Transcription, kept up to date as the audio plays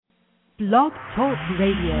Blog Talk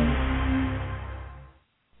Radio.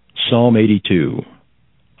 Psalm 82,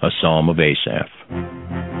 a psalm of Asaph.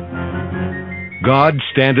 God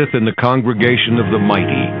standeth in the congregation of the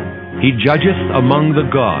mighty. He judgeth among the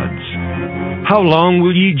gods. How long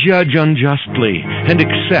will ye judge unjustly, and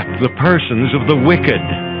accept the persons of the wicked?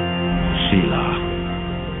 Selah.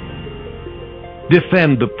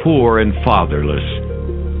 Defend the poor and fatherless.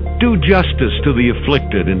 Do justice to the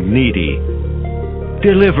afflicted and needy.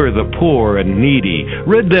 Deliver the poor and needy.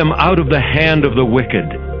 Rid them out of the hand of the wicked.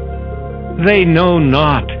 They know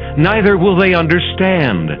not, neither will they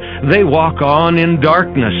understand. They walk on in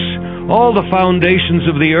darkness. All the foundations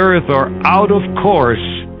of the earth are out of course.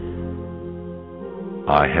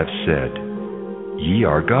 I have said, ye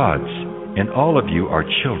are gods, and all of you are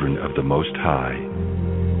children of the Most High.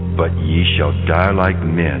 But ye shall die like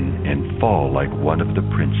men, and fall like one of the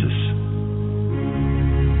princes.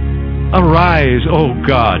 Arise, O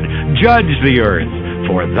God, judge the earth,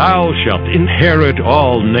 for thou shalt inherit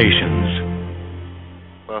all nations.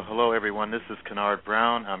 Well, hello everyone, this is Kennard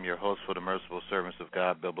Brown. I'm your host for the Merciful Servants of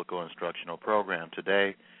God Biblical Instructional Program.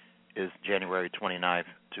 Today is January 29th,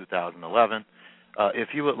 2011.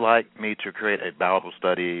 If you would like me to create a Bible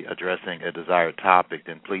study addressing a desired topic,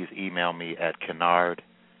 then please email me at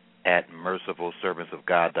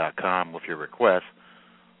kennard@mercifulservantsofgod.com with your request.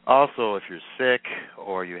 Also, if you're sick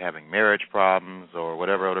or you're having marriage problems or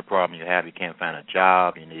whatever other problem you have, you can't find a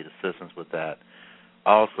job, you need assistance with that,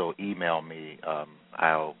 also email me.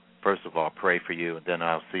 I'll first of all pray for you, and then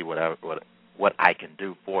I'll see what I can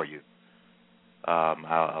do for you.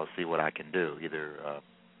 I'll see what I can do, either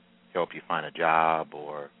help you find a job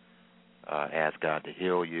or ask God to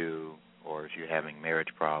heal you, or if you're having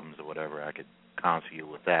marriage problems or whatever, I could counsel you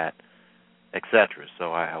with that, etc.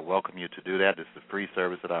 So I welcome you to do that. This is a free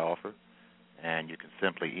service that I offer, and you can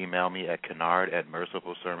simply email me at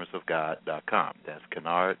kennard@mercifulservantsofgod.com. That's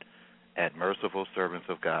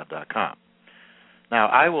kennard@mercifulservantsofgod.com. Now,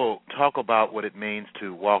 I will talk about what it means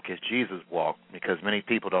to walk as Jesus walked, because many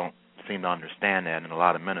people don't seem to understand that, and a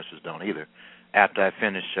lot of ministers don't either, after I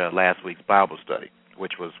finished last week's Bible study,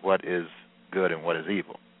 which was what is good and what is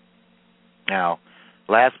evil. Now,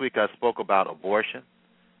 last week I spoke about abortion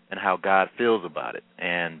and how God feels about it.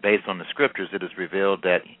 And based on the scriptures, it is revealed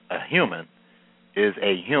that a human is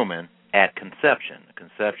a human at conception.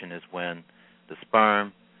 Conception is when the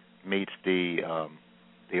sperm meets the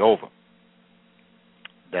ovum.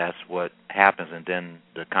 That's what happens, and then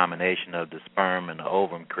the combination of the sperm and the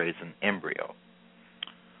ovum creates an embryo.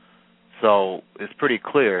 So it's pretty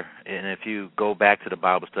clear, and if you go back to the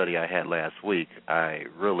Bible study I had last week, I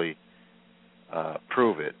really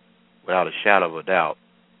prove it without a shadow of a doubt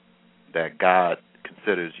that God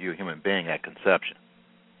considers you a human being at conception.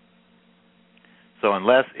 So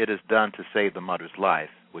unless it is done to save the mother's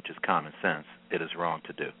life, which is common sense, it is wrong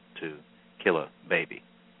to do, to kill a baby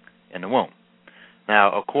in the womb.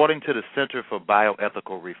 Now, according to the Center for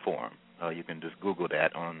Bioethical Reform, you can just Google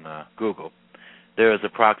that on Google, there is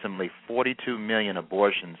approximately 42 million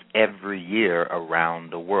abortions every year around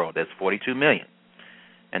the world. That's 42 million.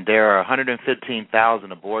 And there are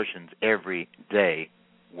 115,000 abortions every day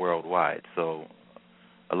worldwide. So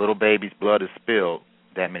a little baby's blood is spilled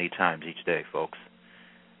that many times each day, folks.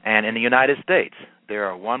 And in the United States, there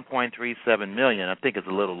are 1.37 million. I think it's a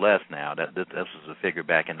little less now. This was a figure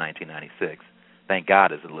back in 1996. Thank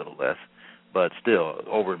God it's a little less. But still,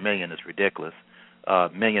 over a million is ridiculous.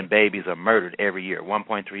 Million babies are murdered every year.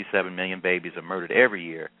 1.37 million babies are murdered every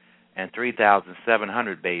year, and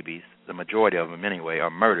 3,700 babies, the majority of them anyway, are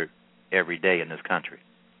murdered every day in this country.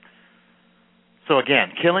 So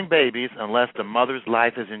again, killing babies unless the mother's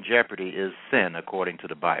life is in jeopardy is sin according to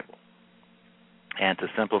the Bible. And to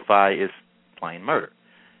simplify, it's plain murder.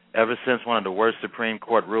 Ever since one of the worst Supreme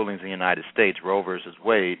Court rulings in the United States, Roe v.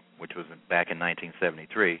 Wade, which was back in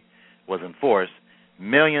 1973, was enforced,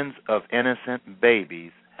 millions of innocent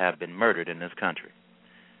babies have been murdered in this country.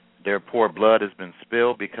 Their poor blood has been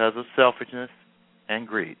spilled because of selfishness and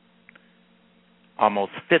greed.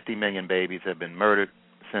 Almost 50 million babies have been murdered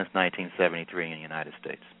since 1973 in the United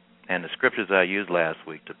States. And the scriptures I used last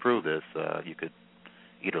week to prove this, you could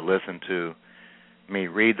either listen to me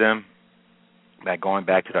read them by going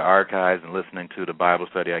back to the archives and listening to the Bible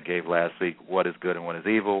study I gave last week, What is Good and What is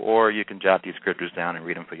Evil, or you can jot these scriptures down and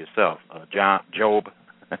read them for yourself. Job,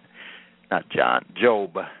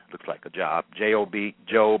 looks like a job, J-O-B,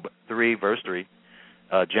 Job 3, verse 3,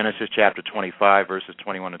 Genesis chapter 25, verses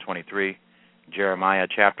 21 to 23, Jeremiah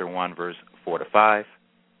chapter 1, verse 4 to 5,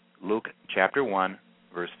 Luke chapter 1,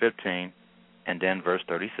 verse 15, and then verse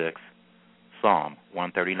 36, Psalm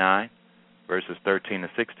 139, verses 13 to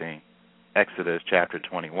 16, Exodus chapter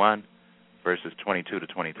 21, verses 22 to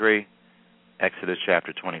 23, Exodus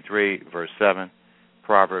chapter 23, verse 7,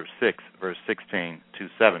 Proverbs 6, verse 16 to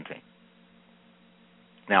 17.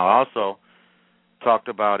 Now, I also talked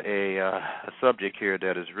about a subject here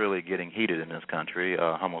that is really getting heated in this country,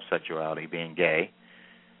 homosexuality, being gay.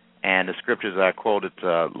 And the scriptures I quoted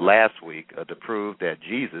last week to prove that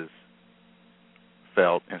Jesus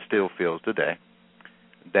felt and still feels today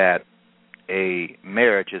that a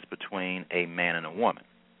marriage is between a man and a woman.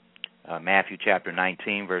 Matthew chapter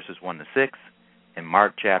 19, verses 1 to 6, and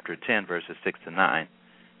Mark chapter 10, verses 6 to 9.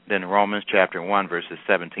 Then Romans chapter 1, verses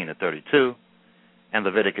 17 to 32, and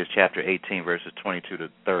Leviticus chapter 18, verses 22 to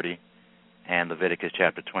 30, and Leviticus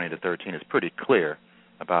chapter 20 to 13 is pretty clear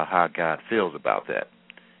about how God feels about that.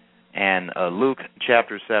 And Luke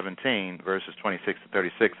chapter 17, verses 26 to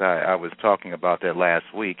 36, I was talking about that last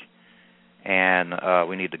week, and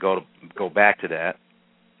we need to go back to that.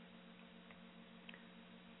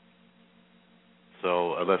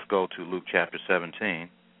 So let's go to Luke chapter 17.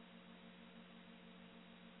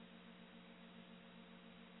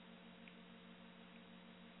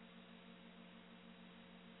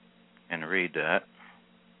 And read that.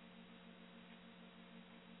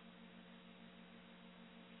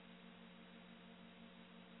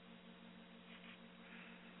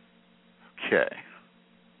 Okay.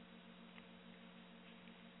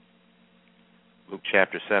 Luke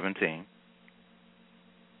chapter 17.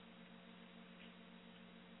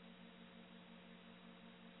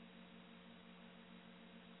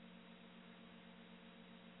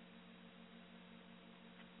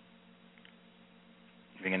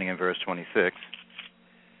 Beginning in verse 26.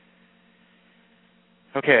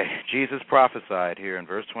 Okay, Jesus prophesied here in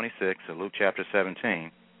verse 26 of Luke chapter 17.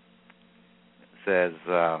 It says,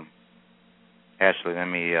 actually, let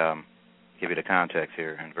me give you the context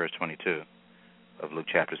here in verse 22 of Luke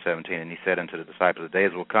chapter 17. And he said unto the disciples, the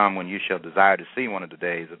days will come when you shall desire to see one of the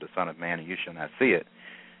days of the Son of Man, and you shall not see it.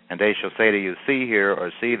 And they shall say to you, see here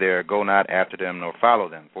or see there, go not after them, nor follow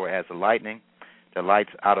them. For as the lightning that lights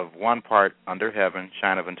out of one part under heaven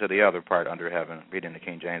shineth unto the other part under heaven, reading the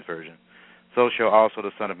King James Version, so shall also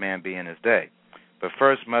the Son of Man be in his day. But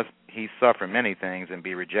first must he suffer many things and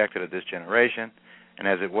be rejected of this generation. And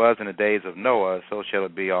as it was in the days of Noah, so shall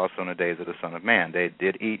it be also in the days of the Son of Man. They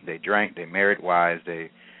did eat, they drank, they married wives,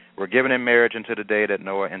 they were given in marriage until the day that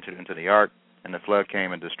Noah entered into the ark, and the flood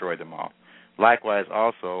came and destroyed them all. Likewise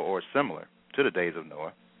also, or similar to the days of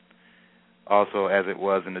Noah, also as it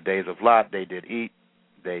was in the days of Lot, they did eat,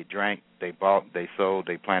 they drank, they bought, they sold,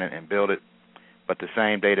 they planted and builded. But the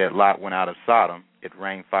same day that Lot went out of Sodom, it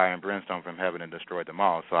rained fire and brimstone from heaven and destroyed them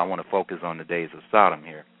all. So I want to focus on the days of Sodom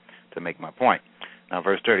here to make my point. Now,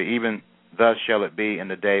 verse 30, even thus shall it be in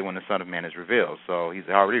the day when the Son of Man is revealed. So he's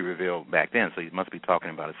already revealed back then, so he must be talking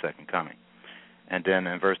about his second coming. And then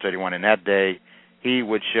in verse 31, in that day he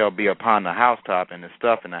which shall be upon the housetop and the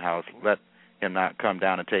stuff in the house, let him not come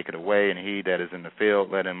down and take it away, and he that is in the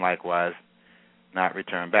field, let him likewise not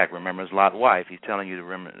return back. Remember his Lot's wife. He's telling you to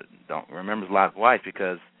remember his Lot's wife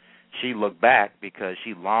because she looked back because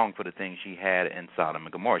she longed for the things she had in Sodom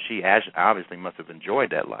and Gomorrah. She obviously must have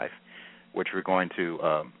enjoyed that life, which we're going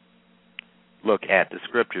to look at the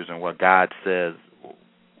scriptures and what God says,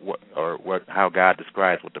 how God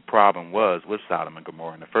describes what the problem was with Sodom and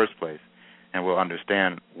Gomorrah in the first place, and we'll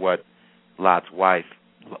understand what Lot's wife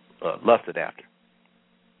lusted after.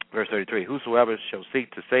 Verse 33, whosoever shall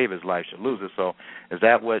seek to save his life shall lose it. So is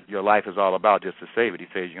that what your life is all about, just to save it? He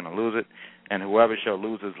says you're going to lose it, and whoever shall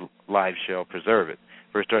lose his life shall preserve it.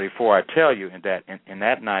 Verse 34, I tell you in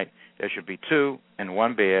that night there shall be two in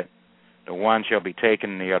one bed, the one shall be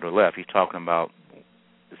taken and the other left. He's talking about,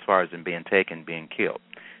 as far as in being taken, being killed.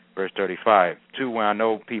 Verse 35, when I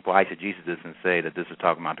know people eisegesis this and say that this is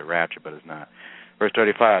talking about the rapture, but it's not. Verse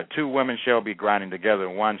 35, two women shall be grinding together,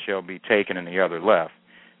 and one shall be taken and the other left.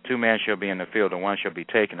 Two men shall be in the field, and one shall be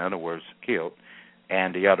taken, in other words, killed,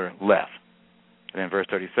 and the other left. And then verse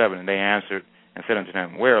 37, and they answered and said unto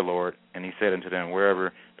them, where, Lord? And he said unto them,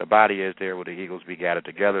 wherever the body is, there will the eagles be gathered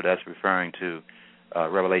together. That's referring to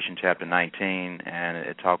Revelation chapter 19, and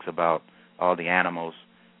it talks about all the animals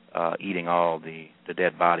eating all the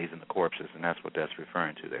dead bodies and the corpses, and that's what that's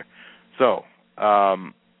referring to there. So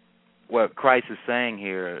what Christ is saying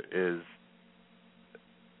here is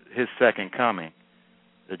his second coming,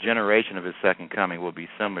 the generation of his second coming will be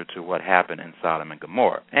similar to what happened in Sodom and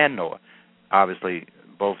Gomorrah and Noah. Obviously,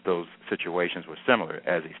 both those situations were similar,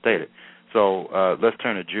 as he stated. So let's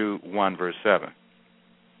turn to Jude 1, verse 7.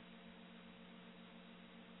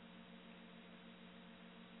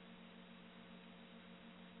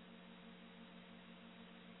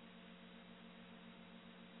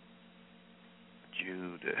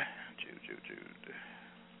 Jude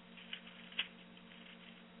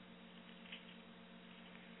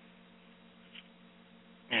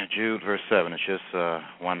Yeah, Jude, verse 7. It's just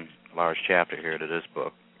one large chapter here to this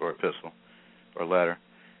book, or epistle, or letter.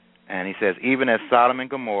 And he says, even as Sodom and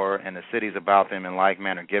Gomorrah and the cities about them in like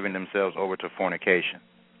manner, giving themselves over to fornication.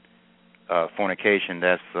 Fornication,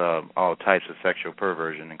 that's all types of sexual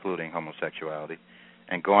perversion, including homosexuality,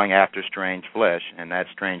 and going after strange flesh. And that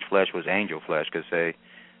strange flesh was angel flesh, because they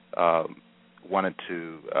wanted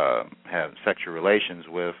to have sexual relations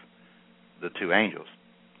with the two angels.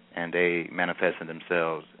 And they manifested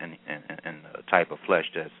themselves in a type of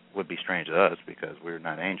flesh that would be strange to us, because we're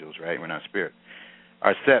not angels, right? We're not spirit.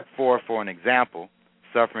 Are set forth for an example,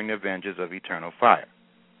 suffering the vengeance of eternal fire.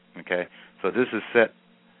 Okay, so this is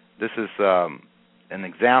an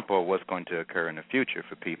example of what's going to occur in the future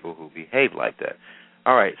for people who behave like that.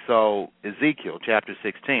 All right, so Ezekiel chapter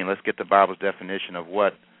 16. Let's get the Bible's definition of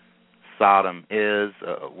what Sodom is,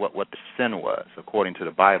 what the sin was, according to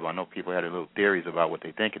the Bible. I know people had little theories about what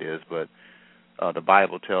they think it is, but the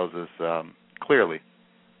Bible tells us clearly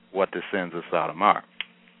what the sins of Sodom are.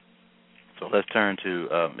 So let's turn to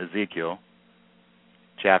Ezekiel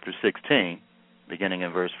chapter 16, beginning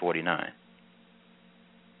in verse 49.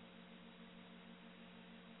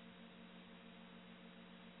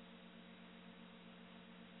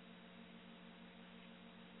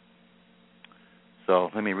 So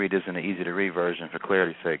let me read this in the easy-to-read version for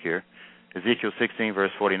clarity's sake here. Ezekiel 16,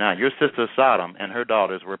 verse 49. Your sister Sodom and her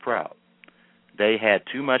daughters were proud. They had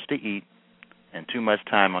too much to eat and too much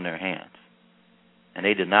time on their hands, and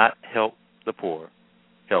they did not help the poor,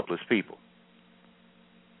 helpless people.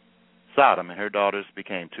 Sodom and her daughters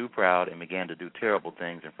became too proud and began to do terrible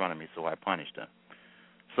things in front of me, so I punished them.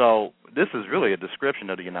 So this is really a description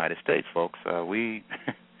of the United States, folks. We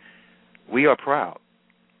are proud.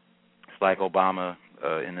 It's like Obama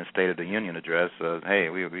in his State of the Union address. Hey,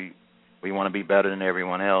 we want to be better than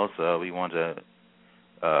everyone else. We want to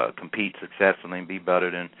compete successfully and be better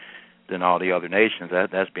than all the other nations.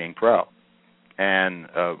 That's being proud. And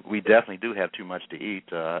we definitely do have too much to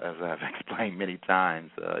eat, as I've explained many times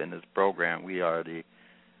in this program. We are the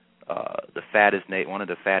fattest, one of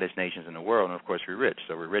the fattest nations in the world, and of course we're rich.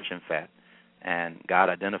 So we're rich and fat, and God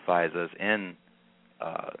identifies us in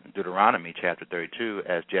Deuteronomy chapter 32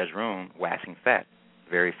 as Jezreel, waxing fat,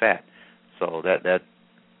 very fat. So that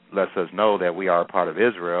lets us know that we are a part of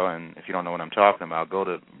Israel. And if you don't know what I'm talking about, go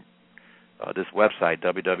to this website,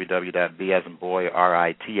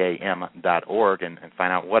 www.basboyritam.org, and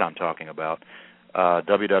find out what I'm talking about.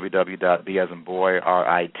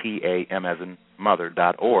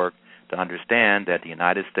 www.basboyritam.org to understand that the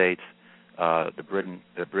United States, the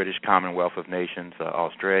British Commonwealth of Nations,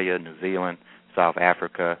 Australia, New Zealand, South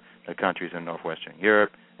Africa, the countries in northwestern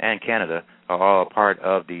Europe, and Canada are all a part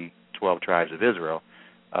of the 12 tribes of Israel.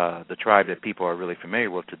 The tribe that people are really familiar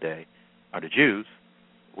with today are the Jews,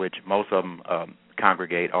 which most of them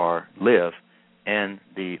congregate or live in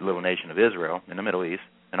the little nation of Israel in the Middle East,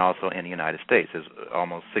 and also in the United States. There's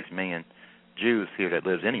almost 6 million Jews here that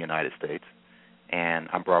lives in the United States, and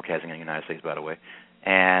I'm broadcasting in the United States, by the way.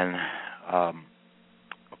 And, of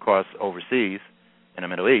course, overseas in the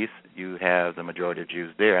Middle East, you have the majority of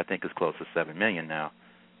Jews there. I think it's close to 7 million now,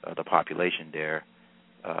 the population there,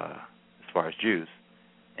 as far as Jews,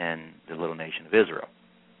 in the little nation of Israel.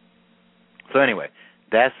 So anyway,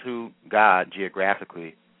 that's who God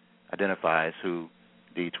geographically identifies who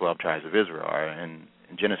the 12 tribes of Israel are. And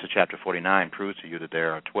Genesis chapter 49 proves to you that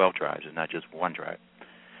there are 12 tribes and not just one tribe.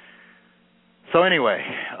 So anyway,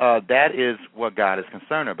 that is what God is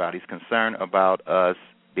concerned about. He's concerned about us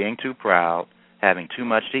being too proud, having too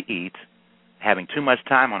much to eat, having too much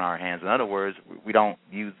time on our hands. In other words, we don't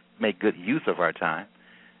make good use of our time,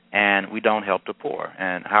 and we don't help the poor.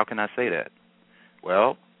 And how can I say that?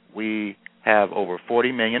 Well, we have over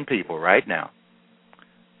 40 million people right now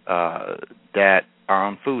that are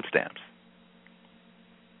on food stamps.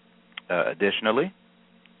 Additionally,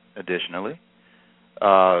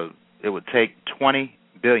 it would take $20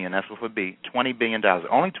 billion. That's what it would be, $20 billion.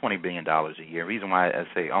 Only $20 billion a year. The reason why I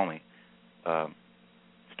say only,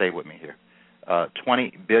 stay with me here.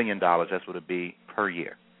 $20 billion. That's what it would be per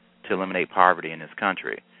year to eliminate poverty in this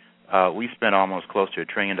country. We spend almost close to $1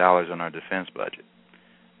 trillion on our defense budget.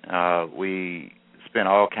 We spend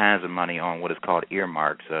all kinds of money on what is called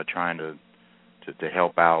earmarks, trying to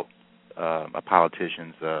help out a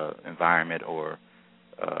politician's environment or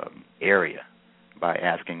area by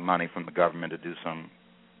asking money from the government to do some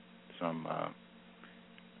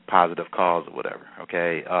positive cause or whatever.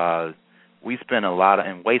 Okay, we spend a lot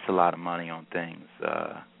and waste a lot of money on things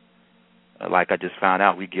like I just found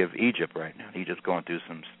out, we give Egypt right now. Egypt's going through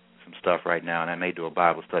some stuff right now, and I may do a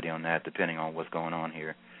Bible study on that depending on what's going on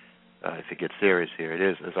here. If it gets serious here,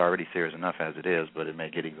 it's already serious enough as it is, but it may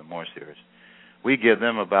get even more serious. We give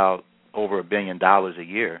them about over $1 billion a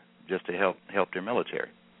year just to help their military.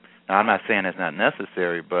 Now, I'm not saying it's not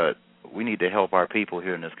necessary, but we need to help our people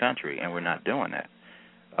here in this country, and we're not doing that.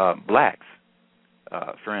 Blacks,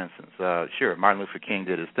 for instance, sure, Martin Luther King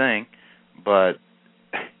did his thing, but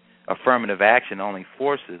affirmative action only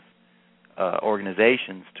forces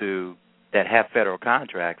organizations that have federal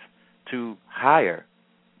contracts to hire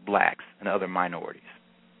blacks and other minorities.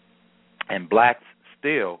 And blacks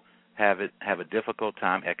still have a difficult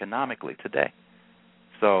time economically today.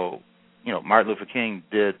 So, Martin Luther King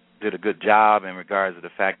did a good job in regards to the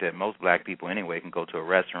fact that most black people anyway can go to a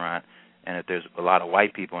restaurant, and if there's a lot of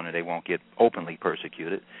white people in it, they won't get openly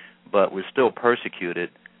persecuted. But we're still persecuted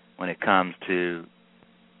when it comes to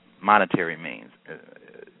monetary means,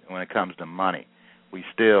 when it comes to money. We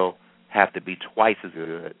still have to be twice as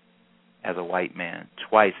good as a white man,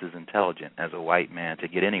 twice as intelligent as a white man to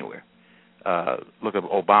get anywhere. Look at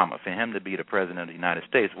Obama. For him to be the president of the United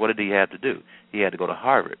States, what did he have to do? He had to go to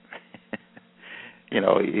Harvard. He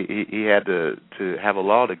had to have a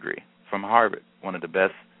law degree from Harvard, one of the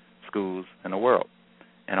best schools in the world.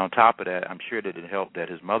 And on top of that, I'm sure that it helped that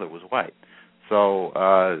his mother was white, so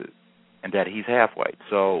and that he's half white.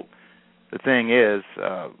 So the thing is,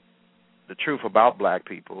 the truth about black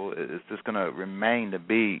people is just going to remain to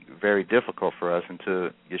be very difficult for us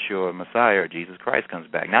until Yeshua Messiah or Jesus Christ comes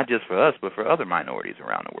back, not just for us, but for other minorities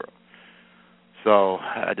around the world. So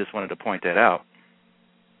I just wanted to point that out.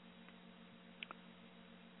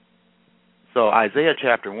 So Isaiah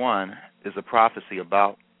chapter 1 is a prophecy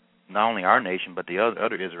about not only our nation, but the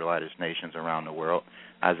other Israelitish nations around the world.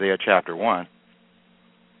 Isaiah chapter 1.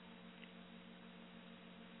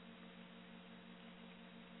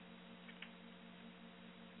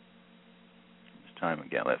 Time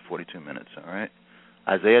again, at 42 minutes, all right?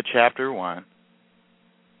 Isaiah chapter 1,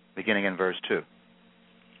 beginning in verse 2. I'm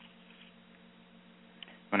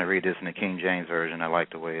going to read this in the King James Version. I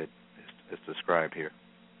like the way it's described here.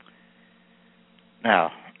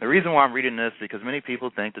 Now, the reason why I'm reading this is because many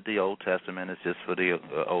people think that the Old Testament is just for the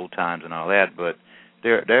old times and all that, but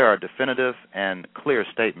there are definitive and clear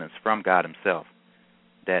statements from God himself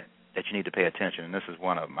that you need to pay attention, and this is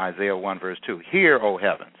one of them. Isaiah 1, verse 2. Hear, O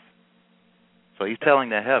heavens. So he's telling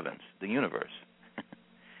the heavens, the universe.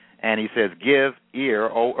 And he says, give ear,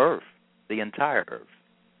 O earth, the entire earth.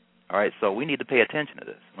 All right, so we need to pay attention to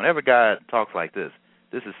this. Whenever God talks like this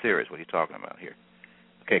is serious what he's talking about here.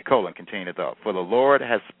 Okay, continue the thought. For the Lord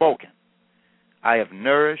has spoken. I have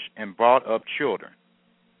nourished and brought up children,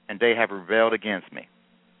 and they have rebelled against me.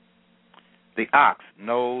 The ox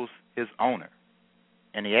knows his owner,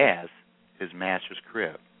 and the ass his master's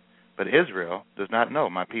crib. But Israel does not know.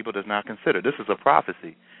 My people does not consider. This is a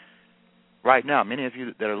prophecy. Right now, many of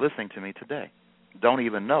you that are listening to me today don't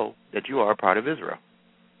even know that you are a part of Israel.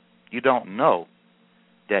 You don't know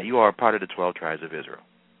that you are a part of the 12 tribes of Israel.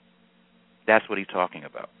 That's what he's talking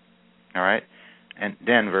about. All right? And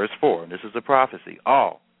then verse 4, this is a prophecy.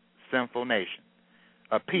 All sinful nation,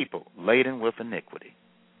 a people laden with iniquity,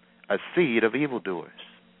 a seed of evildoers,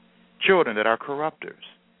 children that are corrupters.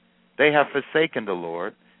 They have forsaken the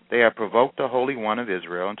Lord. They have provoked the Holy One of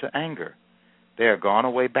Israel into anger. They are gone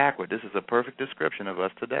away backward. This is a perfect description of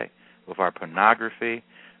us today, with our pornography,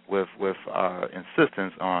 with our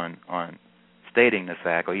insistence on stating the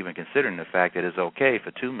fact, or even considering the fact that it's okay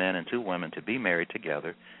for 2 men and 2 women to be married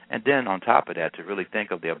together, and then on top of that to really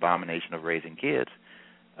think of the abomination of raising kids.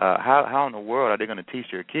 How in the world are they going to teach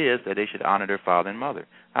their kids that they should honor their father and mother?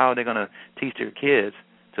 How are they going to teach their kids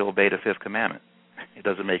to obey the 5th commandment? It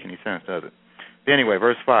doesn't make any sense, does it? Anyway,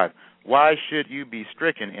 verse 5, why should you be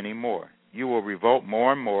stricken anymore? You will revolt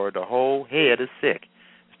more and more. The whole head is sick.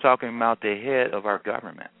 It's talking about the head of our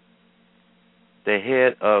government, the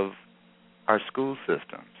head of our school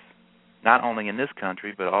systems, not only in this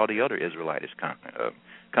country, but all the other Israelitish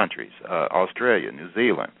countries, Australia, New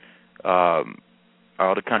Zealand, all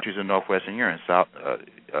the countries in Northwestern Europe,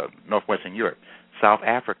 South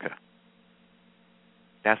Africa.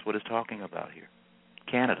 That's what it's talking about here.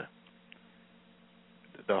 Canada.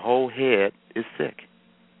 The whole head is sick,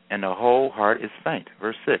 and the whole heart is faint.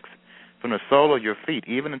 Verse 6, from the sole of your feet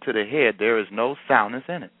even into the head there is no soundness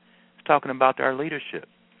in it. It's talking about our leadership.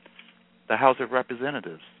 The House of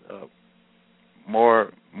Representatives,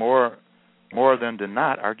 more than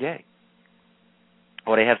not, are gay.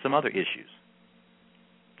 Or they have some other issues.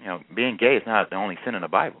 Being gay is not the only sin in the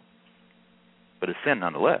Bible, but it's sin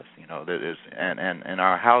nonetheless. There's and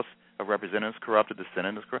our House of Representatives corrupted, the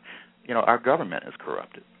Senate is corrupt. our government is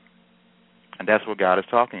corrupted. And that's what God is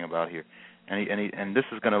talking about here. And this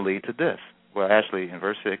is going to lead to this. Well, actually, in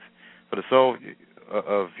verse 6, for the sole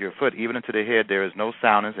of your foot, even into the head, there is no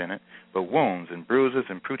soundness in it, but wounds and bruises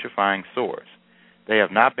and putrefying sores. They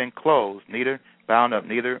have not been closed, neither bound up,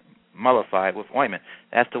 neither mollified with ointment.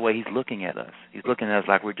 That's the way he's looking at us. He's looking at us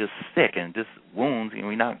like we're just sick and just wounds.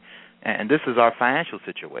 And this is our financial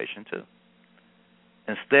situation, too.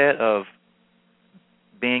 Instead of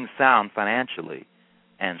being sound financially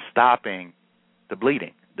and stopping the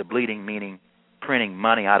bleeding meaning printing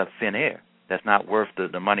money out of thin air that's not worth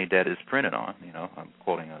the money that is printed on. I'm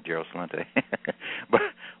quoting Gerald Salente.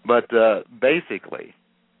 but basically,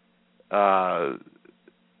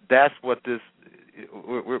 that's what this.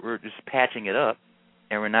 We're just patching it up,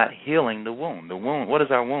 and we're not healing the wound. The wound. What is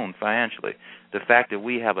our wound financially? The fact that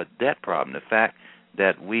we have a debt problem. The fact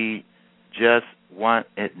that we just want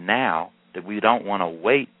it now. That we don't want to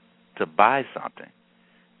wait to buy something.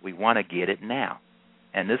 We want to get it now.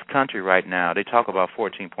 And this country right now, they talk about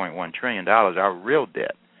 $14.1 trillion. Our real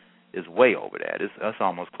debt is way over that. It's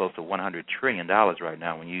almost close to $100 trillion right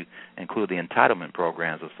now when you include the entitlement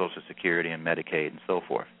programs of Social Security and Medicaid and so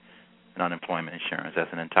forth, and unemployment insurance. That's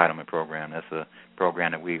an entitlement program. That's a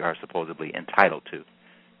program that we are supposedly entitled to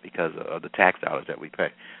because of the tax dollars that we pay.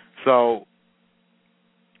 So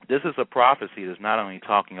this is a prophecy that's not only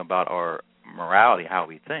talking about our morality, how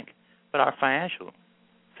we think, but our financial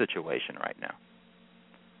situation right now.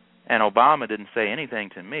 And Obama didn't say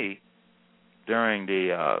anything to me during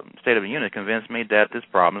the State of the Union that convinced me that this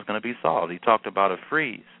problem is going to be solved. He talked about a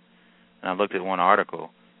freeze. And I looked at one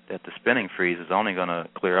article that the spending freeze is only going to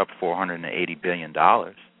clear up $480 billion. How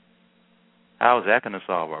is that going to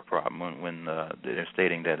solve our problem when they're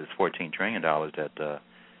stating that it's $14 trillion that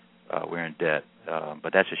we're in debt?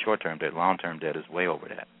 But that's a short-term debt. Long-term debt is way over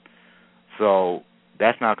that. So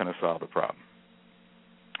that's not going to solve the problem.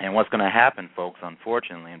 And what's going to happen, folks,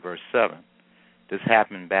 unfortunately, in verse 7, this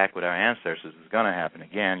happened back with our ancestors. It's going to happen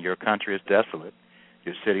again. Your country is desolate.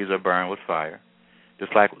 Your cities are burned with fire.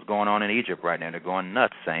 Just like what's going on in Egypt right now. They're going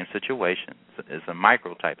nuts. Same situation. It's a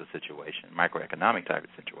micro type of situation, microeconomic type of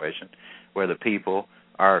situation, where the people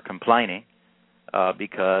are complaining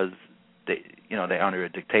because they're under a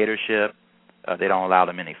dictatorship. They don't allow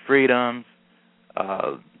them any freedoms.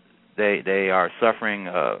 They are suffering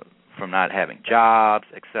from not having jobs,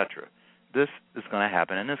 etc. This is going to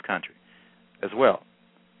happen in this country as well.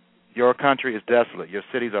 Your country is desolate. Your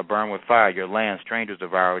cities are burned with fire. Your land, strangers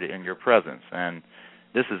devoured it in your presence. And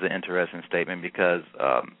this is an interesting statement because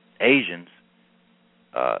Asians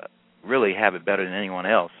really have it better than anyone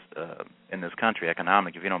else in this country,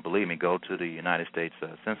 economic. If you don't believe me, go to the United States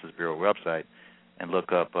Census Bureau website and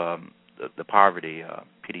look up the poverty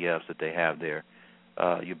PDFs that they have there.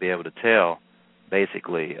 You'll be able to tell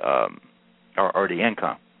basically, or the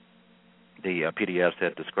income, the PDFs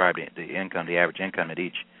that describe the income, the average income that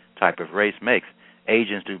each type of race makes.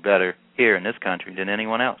 Asians do better here in this country than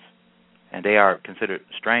anyone else. And they are considered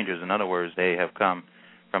strangers. In other words, they have come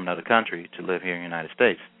from another country to live here in the United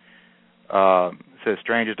States. It says,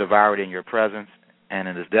 strangers devoured in your presence, and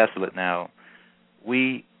it is desolate now.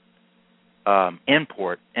 We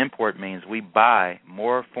import. Import means we buy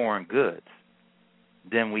more foreign goods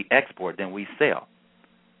than we export, than we sell.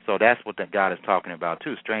 So that's what that God is talking about,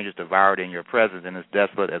 too. Strangers devoured in your presence, and is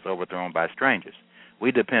desolate as overthrown by strangers.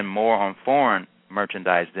 We depend more on foreign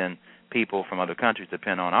merchandise than people from other countries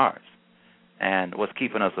depend on ours. And what's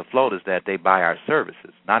keeping us afloat is that they buy our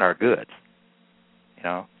services, not our goods.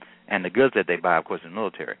 And the goods that they buy, of course, is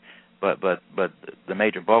military. But the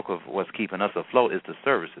major bulk of what's keeping us afloat is the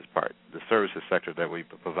services part, the services sector that we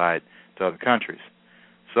provide to other countries.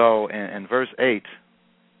 So in verse 8, it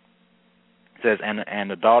says,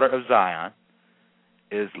 and the daughter of Zion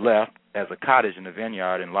is left as a cottage in the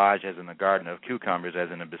vineyard, and lodged as in the garden of cucumbers, as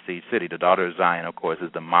in a besieged city. The daughter of Zion, of course,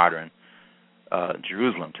 is the modern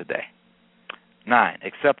Jerusalem today. 9,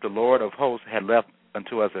 except the Lord of hosts had left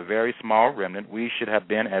unto us a very small remnant, we should have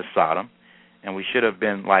been as Sodom, and we should have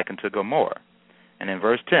been like unto Gomorrah. And in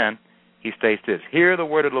verse 10, he states this, hear the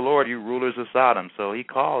word of the Lord, you rulers of Sodom. So he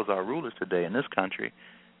calls our rulers today in this country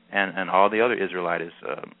and all the other Israelite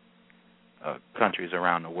countries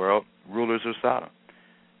around the world, rulers of Sodom.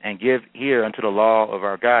 And give ear unto the law of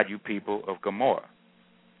our God, you people of Gomorrah.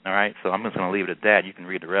 All right, so I'm just going to leave it at that. You can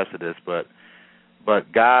read the rest of this, but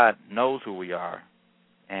God knows who we are.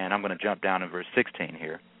 And I'm going to jump down to verse 16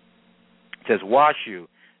 here. It says, wash you,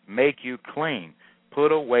 make you clean,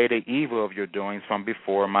 put away the evil of your doings from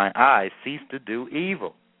before my eyes. Cease to do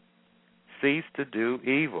evil. Cease to do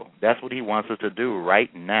evil. That's what he wants us to do right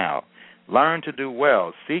now. Learn to do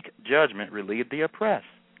well. Seek judgment. Relieve the oppressed.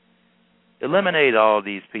 Eliminate all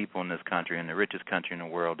these people in this country, in the richest country in the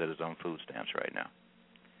world that is on food stamps right now.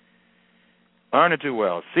 Learn to do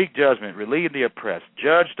well. Seek judgment. Relieve the oppressed.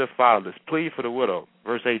 Judge the fatherless. Plead for the widow.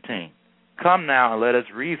 Verse 18. Come now and let us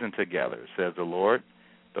reason together, says the Lord.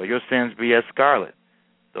 Though your sins be as scarlet,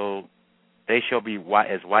 though they shall be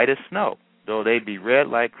as white as snow, though they be red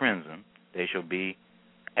like crimson, they shall be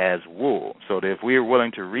as wool. So that if we are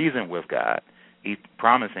willing to reason with God, He's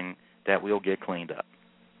promising that we'll get cleaned up.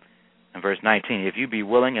 In verse 19, if you be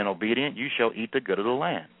willing and obedient, you shall eat the good of the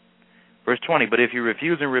land. Verse 20, but if you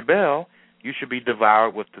refuse and rebel, you shall be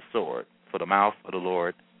devoured with the sword, for the mouth of the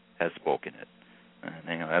Lord has spoken it.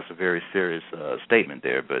 And, that's a very serious statement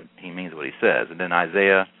there, but he means what he says. And then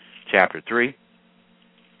Isaiah chapter 3,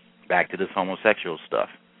 back to this homosexual stuff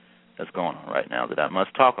that's going on right now that I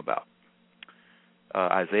must talk about.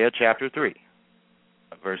 Isaiah chapter 3,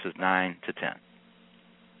 verses 9 to 10.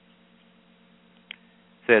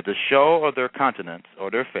 Said, the show of their countenance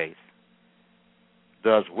or their face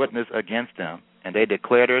does witness against them, and they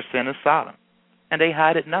declare their sin as Sodom, and they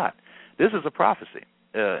hide it not. This is a prophecy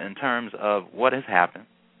in terms of what has happened,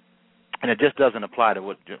 and it just doesn't apply to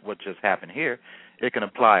what just happened here. It can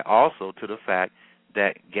apply also to the fact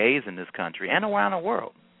that gays in this country and around the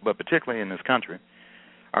world, but particularly in this country,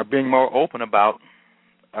 are being more open about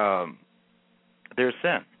their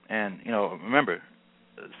sin. And, remember,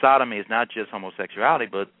 sodomy is not just homosexuality,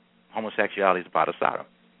 but homosexuality is part of Sodom.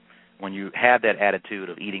 When you have that attitude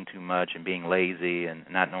of eating too much and being lazy and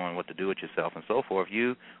not knowing what to do with yourself and so forth,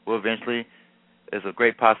 you will eventually, there's a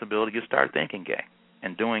great possibility you start thinking gay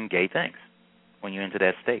and doing gay things when you're into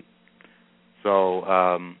that state. So,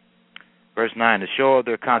 verse 9, the show of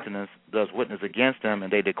their countenance does witness against them,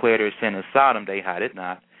 and they declare their sin as Sodom, they hide it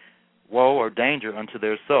not. Woe or danger unto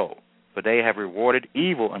their soul, for they have rewarded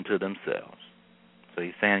evil unto themselves. So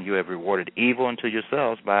he's saying you have rewarded evil unto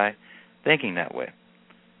yourselves by thinking that way.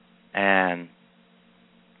 And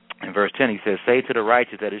in verse 10 he says, say to the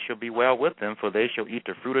righteous that it shall be well with them, for they shall eat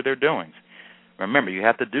the fruit of their doings. Remember, you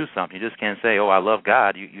have to do something. You just can't say, oh, I love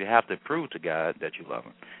God. You have to prove to God that you love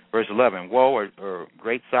Him. Verse 11, woe or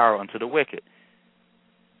great sorrow unto the wicked.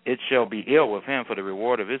 It shall be ill with him, for the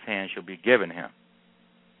reward of his hand shall be given him.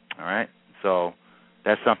 All right? So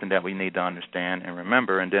that's something that we need to understand and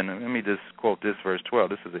remember. And then let me just quote this, verse 12.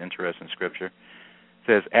 This is an interesting scripture. It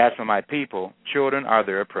says, as for my people, children are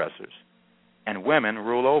their oppressors, and women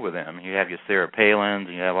rule over them. You have your Sarah Palins,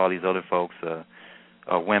 and you have all these other folks,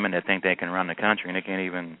 women that think they can run the country, and they can't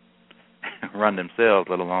even run themselves,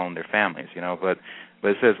 let alone their families, But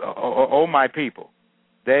it says, O my people,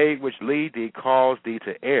 they which lead thee cause thee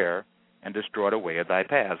to err and destroy the way of thy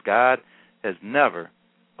paths. God has never,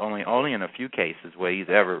 only in a few cases where He's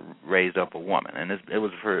ever raised up a woman, and it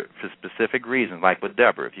was for specific reasons, like with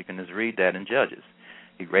Deborah. If you can just read that in Judges.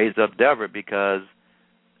 He raised up Deborah because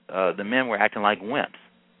the men were acting like wimps.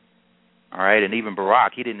 All right, and even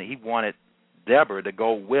Barak, he wanted Deborah to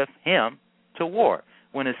go with him to war.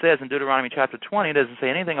 When it says in Deuteronomy chapter 20, it doesn't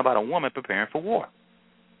say anything about a woman preparing for war.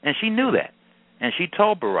 And she knew that. And she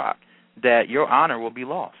told Barak that your honor will be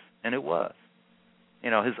lost. And it was.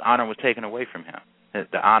 His honor was taken away from him.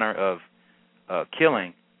 The honor of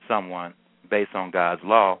killing someone based on God's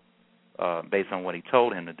law, based on what He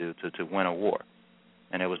told him to do to win a war.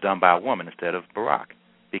 And it was done by a woman instead of Barak,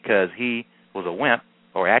 because he was a wimp,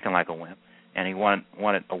 or acting like a wimp, and he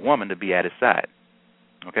wanted a woman to be at his side.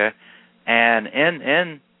 Okay? And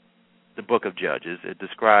in the book of Judges, it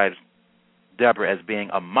describes Deborah as being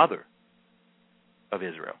a mother of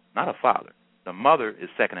Israel, not a father. The mother is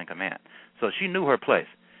second in command. So she knew her place.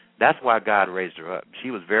 That's why God raised her up.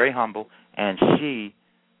 She was very humble, and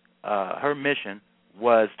her mission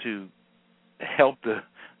was to help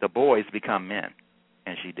the boys become men,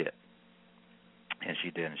 and she did. And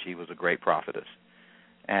she was a great prophetess.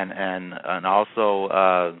 And also,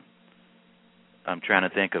 I'm trying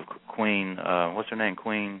to think of Queen. What's her name?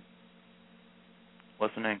 Queen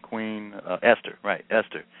Esther. Right,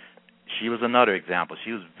 Esther. She was another example.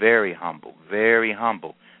 She was very humble, very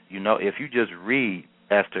humble. If you just read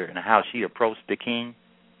Esther and how she approached the king,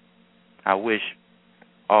 I wish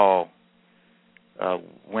all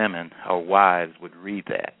women or wives would read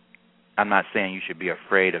that. I'm not saying you should be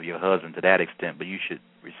afraid of your husband to that extent, but you should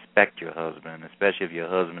respect your husband, especially if your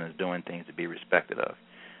husband is doing things to be respected of.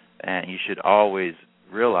 And you should always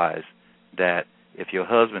realize that if your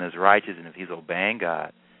husband is righteous and if he's obeying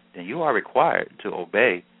God, then you are required to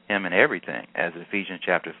obey him in everything, as Ephesians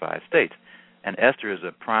chapter 5 states. And Esther is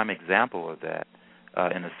a prime example of that,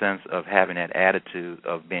 in the sense of having that attitude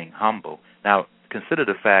of being humble. Now, consider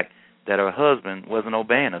the fact that her husband wasn't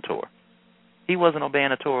obeying the Torah. He wasn't obeying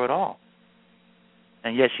the Torah at all.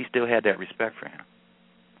 and yet she still had that respect for him.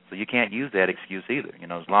 So you can't use that excuse either.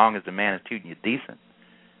 As long as the man is treating you decent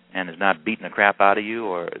and is not beating the crap out of you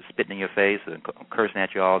or spitting in your face or cursing at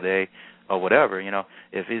you all day or whatever,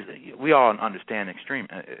 if we all understand extreme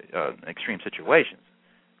situations,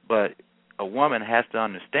 but a woman has to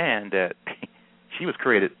understand that she was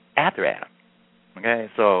created after Adam. Okay,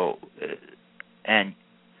 so and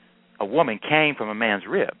a woman came from a man's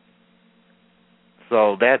rib.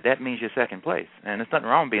 So that means you're second place. And there's nothing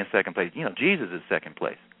wrong with being second place. Jesus is second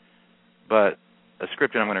place. But a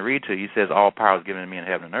scripture I'm going to read to you says all power is given to me in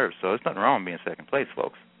heaven and earth. So there's nothing wrong with being second place,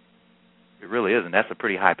 folks. It really isn't. That's a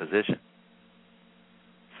pretty high position.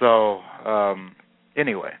 So,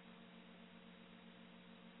 anyway.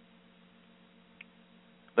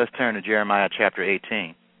 Let's turn to Jeremiah chapter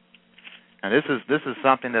 18. And this is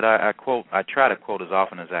something that I quote. I try to quote as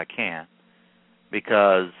often as I can,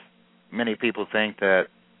 because many people think that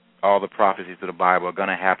all the prophecies of the Bible are going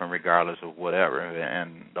to happen regardless of whatever,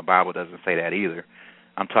 and the Bible doesn't say that either.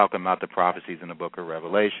 I'm talking about the prophecies in the book of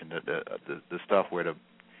Revelation, the stuff where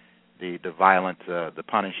the violent, the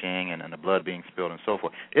punishing, and the blood being spilled and so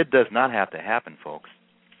forth. It does not have to happen, folks.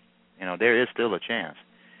 There is still a chance.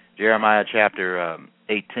 Jeremiah chapter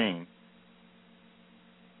 18,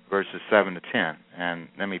 verses 7 to 10, and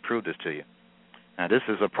let me prove this to you. Now, this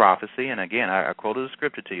is a prophecy, and again, I quoted a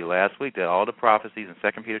scripture to you last week that all the prophecies in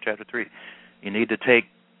 2 Peter chapter 3, you need to take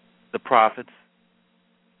the prophets,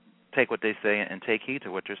 take what they say, and take heed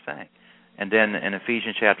to what they're saying. And then in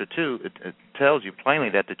Ephesians chapter 2, it tells you plainly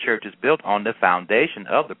that the church is built on the foundation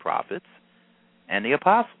of the prophets and the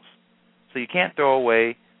apostles. So you can't throw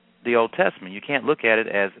away the Old Testament. You can't look at it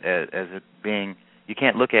as it being, you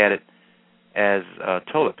can't look at it as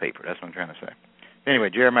toilet paper. That's what I'm trying to say.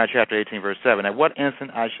 Anyway, Jeremiah chapter 18, verse 7. At what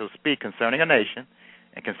instant I shall speak concerning a nation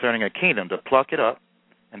and concerning a kingdom, to pluck it up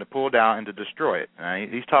and to pull down and to destroy it.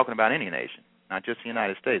 He's talking about any nation, not just the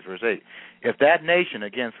United States. Verse 8. If that nation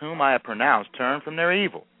against whom I have pronounced turn from their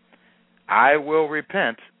evil, I will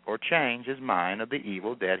repent or change his mind of the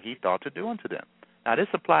evil that he thought to do unto them. Now, this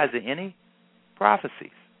applies to any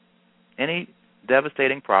prophecies, any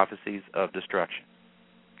devastating prophecies of destruction.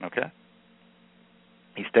 Okay?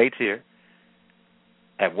 He states here,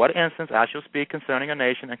 at what instance I shall speak concerning a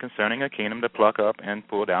nation and concerning a kingdom, to pluck up and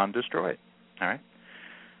pull down and destroy it. All right?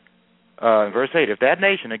 Verse 8, if that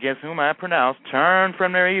nation against whom I have pronounced turn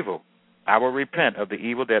from their evil, I will repent of the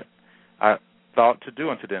evil that I thought to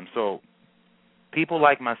do unto them. So people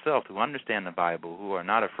like myself who understand the Bible, who are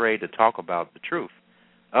not afraid to talk about the truth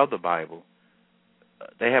of the Bible,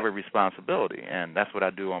 they have a responsibility, and that's what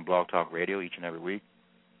I do on Blog Talk Radio each and every week.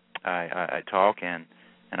 I talk, and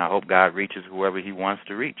I hope God reaches whoever he wants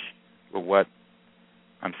to reach with what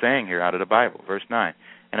I'm saying here out of the Bible. Verse 9,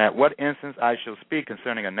 and at what instance I shall speak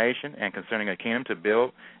concerning a nation and concerning a kingdom to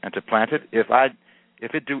build and to plant it,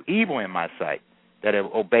 if it do evil in my sight, that it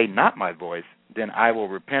obey not my voice, then I will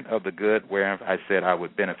repent of the good whereof I said I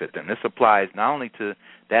would benefit them. This applies not only to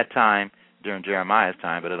that time during Jeremiah's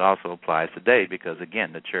time, but it also applies today because,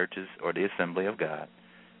 again, the churches or the assembly of God,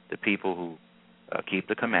 the people who keep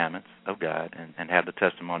the commandments of God and have the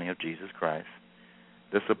testimony of Jesus Christ.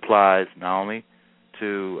 This applies not only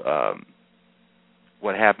to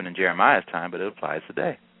what happened in Jeremiah's time, but it applies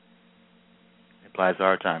today. It applies to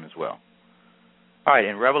our time as well. All right,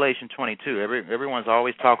 in Revelation 22, everyone's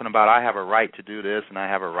always talking about, I have a right to do this and I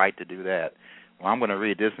have a right to do that. Well, I'm going to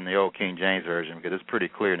read this in the old King James Version because it's pretty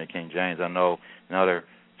clear in the King James. I know in other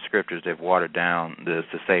scriptures they've watered down this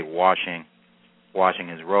to say washing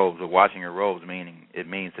his robes, or washing your robes, meaning it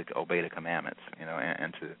means to obey the commandments,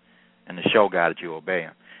 and to show God that you obey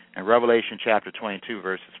him. In Revelation chapter 22,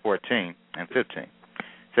 verses 14 and 15, it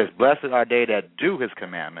says, blessed are they that do his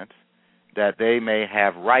commandments, that they may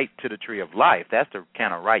have right to the tree of life. That's the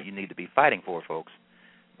kind of right you need to be fighting for, folks.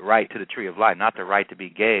 The right to the tree of life, not the right to be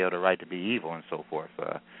gay or the right to be evil and so forth.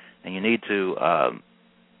 And you need to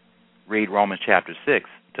read Romans chapter 6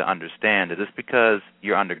 to understand that just because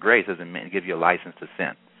you're under grace doesn't mean give you a license to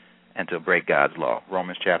sin and to break God's law.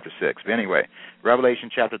 Romans chapter 6. But anyway, Revelation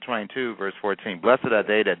chapter 22, verse 14. Blessed are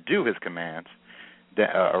they that do his commands,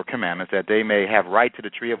 or commandments, that they may have right to the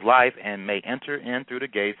tree of life and may enter in through the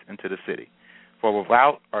gates into the city. For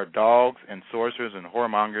without are dogs and sorcerers and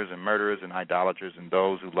whoremongers and murderers and idolaters and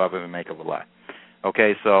those who love him and make of a lie.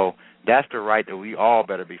 Okay, so that's the right that we all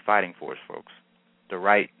better be fighting for, folks. The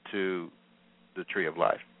right to the tree of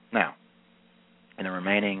life. Now, in the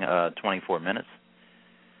remaining 24 minutes,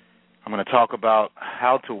 I'm going to talk about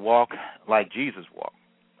how to walk like Jesus walked,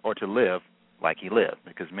 or to live like he lived,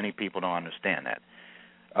 because many people don't understand that.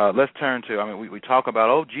 Let's turn to, we talk about,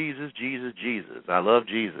 oh, Jesus, Jesus, Jesus. I love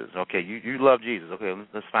Jesus. Okay, you love Jesus. Okay,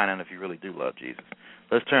 let's find out if you really do love Jesus.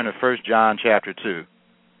 Let's turn to 1 John chapter 2.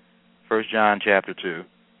 1 John chapter 2.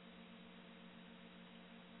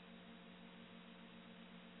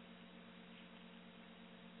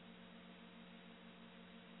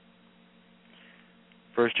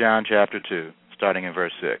 First John chapter 2, starting in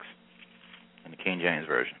verse 6, in the King James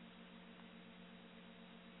Version.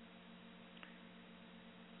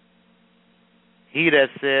 He that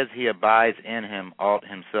says he abides in him ought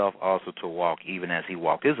himself also to walk even as he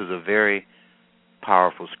walked. This is a very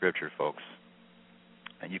powerful scripture, folks.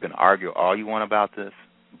 And you can argue all you want about this,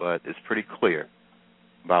 but it's pretty clear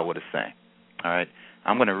about what it's saying. All right?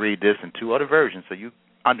 I'm going to read this in two other versions so you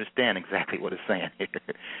understand exactly what it's saying here.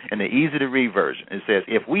 In the easy-to-read version, it says,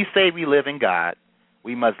 if we say we live in God,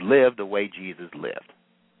 we must live the way Jesus lived.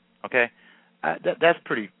 Okay? That's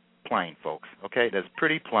pretty plain, folks. Okay? That's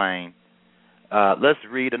pretty plain. Let's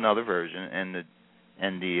read another version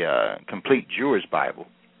in the Complete Jewish Bible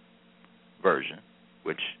version,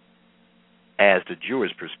 which adds the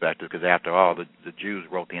Jewish perspective, because after all, the Jews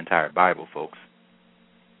wrote the entire Bible, folks.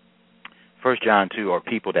 1 John 2 are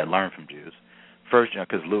people that learn from Jews. 1 John,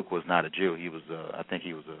 because Luke was not a Jew. He was, I think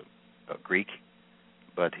he was a Greek,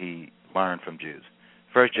 but he learned from Jews.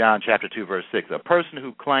 1 John chapter 2, verse 6, a person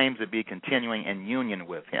who claims to be continuing in union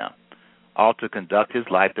with him ought to conduct his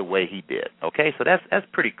life the way he did. Okay, so that's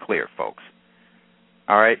pretty clear, folks.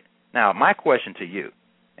 All right? Now, my question to you,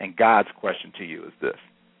 and God's question to you is this.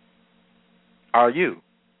 Are you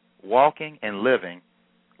walking and living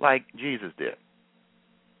like Jesus did?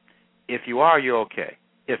 If you are, you're okay.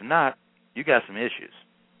 If not, you got some issues.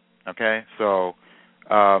 Okay? So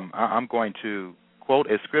I'm going to quote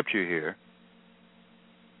a scripture here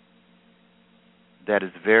that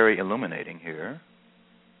is very illuminating here.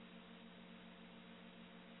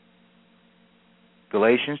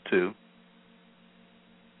 Galatians 2,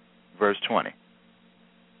 verse 20.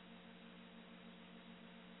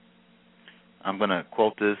 I'm going to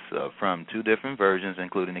quote this from two different versions,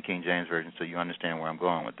 including the King James Version, so you understand where I'm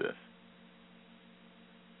going with this.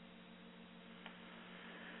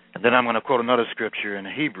 And then I'm going to quote another scripture in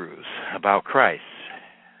Hebrews about Christ,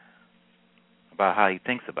 about how he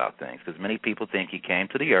thinks about things, because many people think he came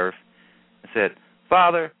to the earth and said,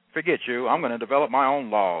 Father, forget you, I'm going to develop my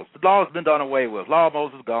own laws. The law has been done away with. Law of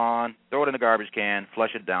Moses gone. Throw it in the garbage can.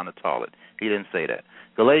 Flush it down the toilet. He didn't say that.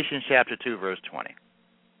 Galatians chapter 2, verse 20,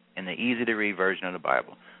 in the easy-to-read version of the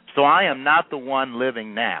Bible. So I am not the one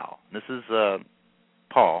living now. This is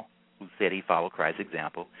Paul, who said he followed Christ's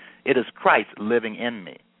example. It is Christ living in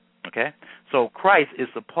me. Okay? So Christ is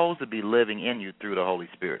supposed to be living in you through the Holy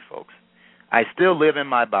Spirit, folks. I still live in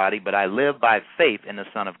my body, but I live by faith in the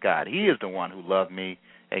Son of God. He is the one who loved me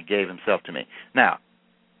and gave himself to me. Now,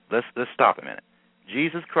 let's stop a minute.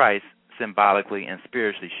 Jesus Christ symbolically and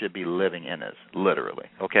spiritually should be living in us, literally.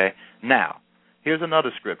 Okay? Now, here's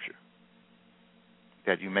another scripture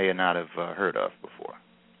that you may not have heard of before.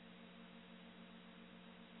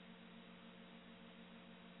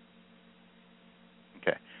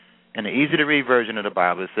 Okay. In the easy-to-read version of the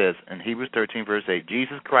Bible, it says in Hebrews 13, verse 8,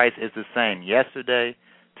 Jesus Christ is the same yesterday,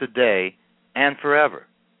 today, and forever.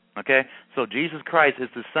 Okay? So Jesus Christ is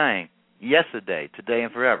the same yesterday, today,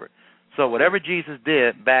 and forever. So whatever Jesus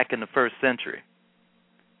did back in the first century,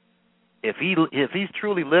 if he's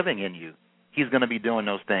truly living in you, he's going to be doing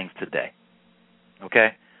those things today. Okay?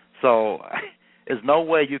 So there's no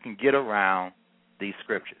way you can get around these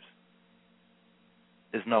scriptures.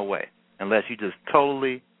 There's no way, unless you just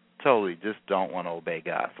totally just don't want to obey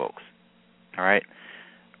God, folks. All right?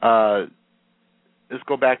 Let's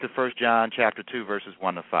go back to 1 John chapter 2, verses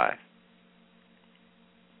 1 to 5.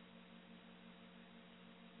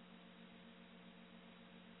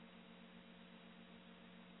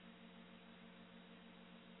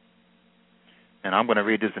 And I'm going to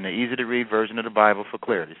read this in the easy-to-read version of the Bible for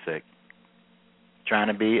clarity's sake. Trying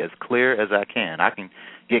to be as clear as I can. I can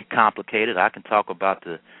get complicated. I can talk about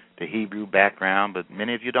the Hebrew background, but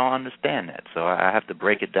many of you don't understand that, so I have to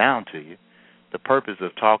break it down to you. The purpose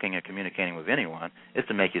of talking and communicating with anyone is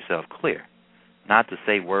to make yourself clear, not to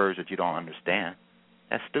say words that you don't understand.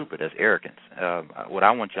 That's stupid. That's arrogance. What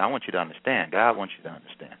I want you to understand. God wants you to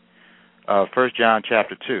understand. 1 John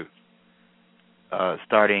chapter 2,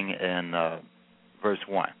 starting in verse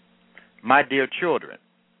 1. My dear children,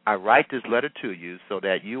 I write this letter to you so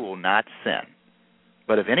that you will not sin.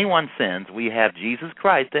 But if anyone sins, we have Jesus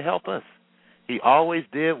Christ to help us. He always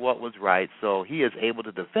did what was right, so he is able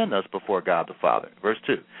to defend us before God the Father. Verse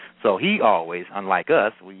 2. So he always, unlike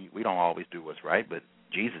us, we don't always do what's right, but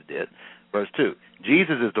Jesus did. Verse 2.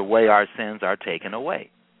 Jesus is the way our sins are taken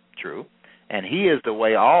away. True. And he is the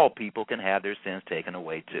way all people can have their sins taken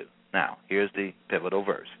away too. Now, here's the pivotal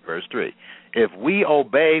verse, verse 3. If we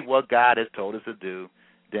obey what God has told us to do,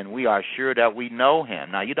 then we are sure that we know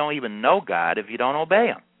him. Now, you don't even know God if you don't obey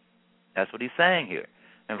him. That's what he's saying here.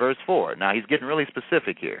 In verse 4, now he's getting really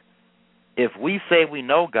specific here. If we say we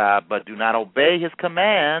know God but do not obey his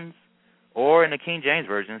commands, or in the King James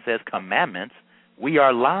Version it says commandments, we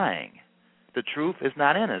are lying. The truth is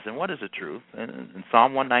not in us. And what is the truth? In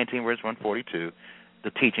Psalm 119, verse 142,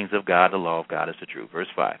 the teachings of God, the law of God is the truth. Verse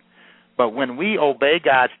 5. But when we obey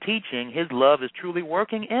God's teaching, his love is truly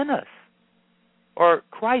working in us, or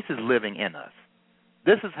Christ is living in us.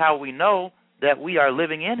 This is how we know that we are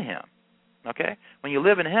living in him. Okay? When you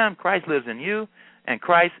live in him, Christ lives in you, and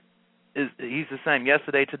Christ he's the same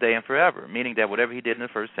yesterday, today, and forever, meaning that whatever he did in the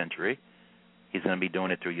first century, he's going to be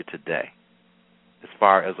doing it through you today. As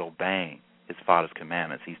far as obeying his Father's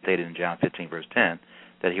commandments, he stated in John 15, verse 10,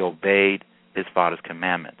 that he obeyed his Father's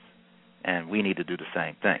commandments, and we need to do the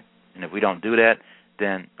same thing. And if we don't do that,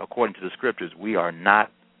 then according to the Scriptures, we are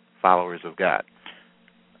not followers of God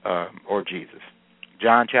or Jesus.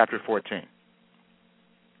 John chapter 14.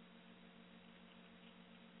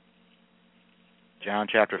 John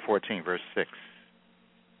chapter 14, verse 6.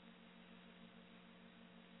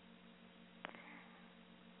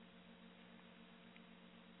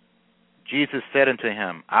 Jesus said unto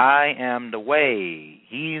him, I am the way.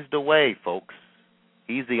 He's the way, folks.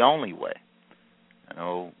 He's the only way. I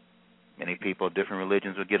know many people of different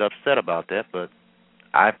religions would get upset about that, but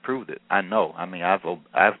I've proved it. I know. I mean,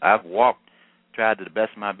 I've walked, tried to the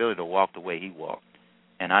best of my ability to walk the way he walked,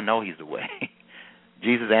 and I know he's the way.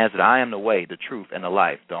 Jesus answered, I am the way, the truth, and the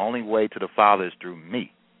life. The only way to the Father is through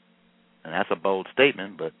me. And that's a bold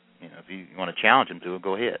statement, but if you want to challenge him to it,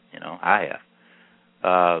 go ahead. I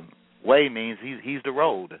have. Way means he's the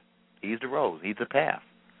road. He's the road. He's the path.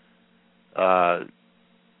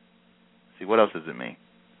 See, what else does it mean?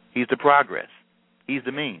 He's the progress. He's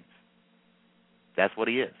the means. That's what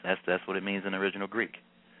he is. That's what it means in the original Greek.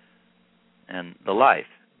 And the life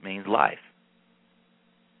means life.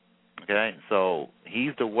 Okay, so he's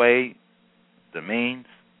the way, the means,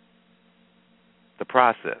 the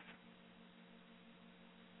process.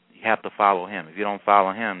 You have to follow him. If you don't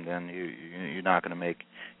follow him, then you're not going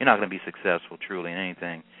to be successful truly in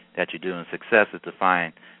anything that you do. And success is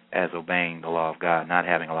defined as obeying the law of God, not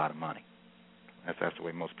having a lot of money. That's the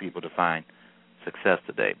way most people define success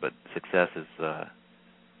today. But success is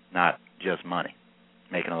not just money,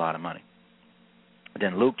 making a lot of money.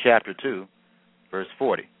 Then Luke chapter 2, verse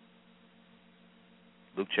 40.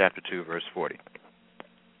 Luke chapter 2, verse 40.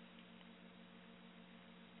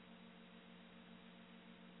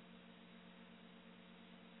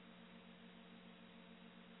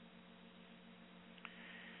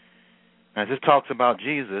 Now, this talks about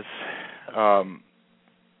Jesus, the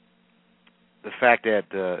fact that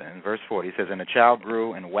in verse 40, it says, And the child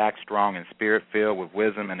grew and waxed strong in spirit, filled with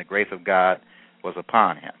wisdom, and the grace of God was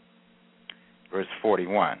upon him. Verse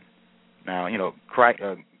 41. Now,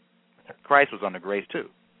 Christ was under grace too.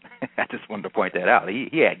 I just wanted to point that out.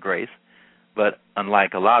 He had grace, but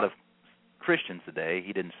unlike a lot of Christians today,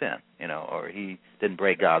 he didn't sin, or he didn't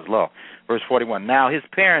break God's law. Verse 41. Now his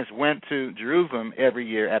parents went to Jerusalem every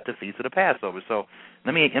year at the feast of the Passover. So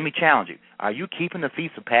let me challenge you. Are you keeping the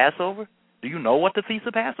feast of Passover? Do you know what the feast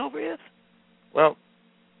of Passover is? Well,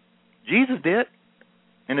 Jesus did,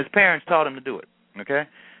 and his parents taught him to do it. Okay?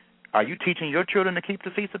 Are you teaching your children to keep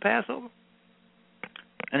the feast of Passover?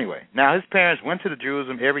 Anyway, now his parents went to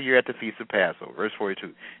Jerusalem every year at the feast of Passover. Verse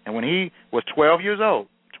 42. And when he was 12 years old,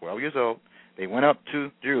 they went up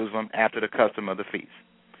to Jerusalem after the custom of the feast.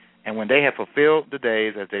 And when they had fulfilled the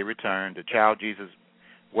days as they returned, the child Jesus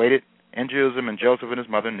waited in Jerusalem, and Joseph and his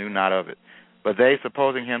mother knew not of it. But they,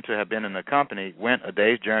 supposing him to have been in the company, went a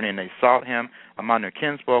day's journey, and they sought him among their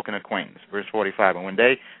kinsfolk and acquaintance. Verse 45. And when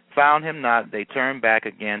they found him not, they turned back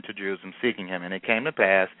again to Jerusalem, seeking him. And it came to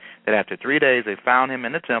pass that after 3 days they found him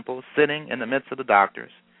in the temple, sitting in the midst of the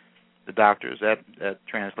doctors. The doctors, that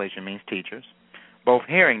translation means teachers, both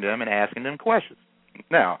hearing them and asking them questions.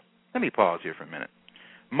 Now, let me pause here for a minute.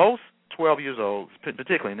 Most 12 years old,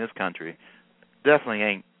 particularly in this country, definitely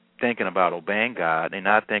ain't thinking about obeying God. They're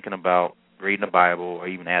not thinking about reading the Bible or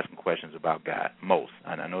even asking questions about God. Most.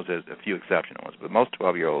 I know there's a few exceptional ones, but most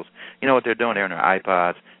 12-year-olds, you know what they're doing? They're on their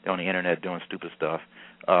iPods. They're on the Internet doing stupid stuff.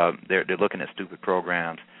 They're looking at stupid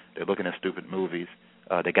programs. They're looking at stupid movies.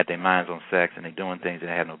 They got their minds on sex, and they're doing things that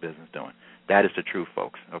they have no business doing. That is the truth,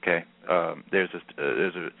 folks, okay? There's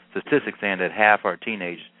a statistic saying that half our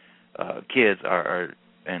teenage kids are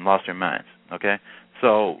and lost their minds, okay?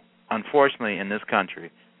 So, unfortunately, in this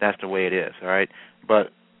country, that's the way it is, all right?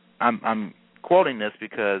 But I'm quoting this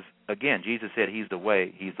because, again, Jesus said he's the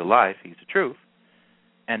way, he's the life, he's the truth.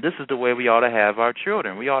 And this is the way we ought to have our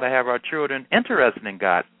children. We ought to have our children interested in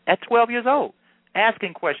God at 12 years old,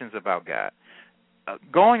 asking questions about God,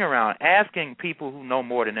 going around asking people who know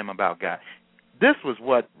more than them about God. This was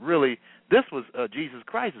Jesus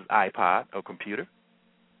Christ's iPod or computer.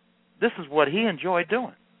 This is what he enjoyed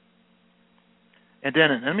doing. And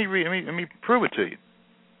then let me prove it to you.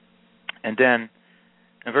 And then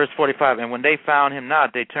in verse 45, and when they found him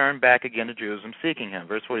not, they turned back again to Jerusalem, seeking him.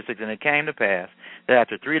 Verse 46, and it came to pass that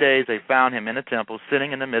after 3 days they found him in the temple,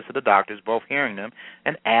 sitting in the midst of the doctors, both hearing them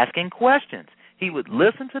and asking questions. He would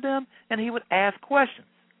listen to them, and he would ask questions.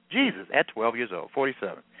 Jesus, at 12 years old,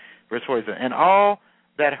 47. Verse 47, and all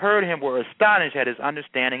that heard him were astonished at his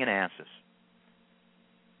understanding and answers.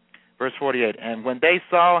 Verse 48, and when they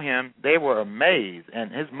saw him, they were amazed.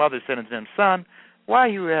 And his mother said unto him, Son, why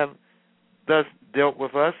you have thus dealt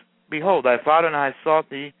with us? Behold, thy father and I sought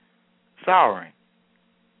thee souring.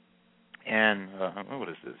 And what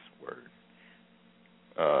is this word?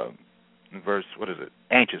 Verse, what is it?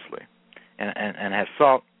 Anxiously. And have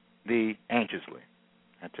sought thee anxiously.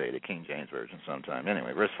 I tell you, the King James Version sometime.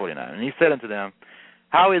 Anyway, verse 49. And he said unto them,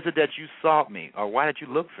 how is it that you sought me, or why did you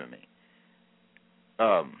look for me?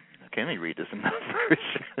 Okay, let me read this in another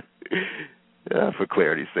version. For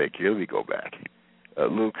clarity's sake here, let me go back.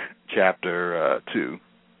 Luke chapter 2,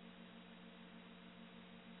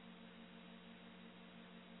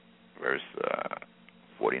 verse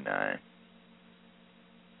 49.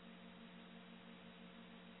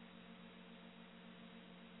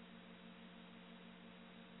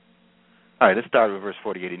 All right, let's start with verse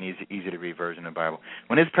 48, an easy to read version of the Bible.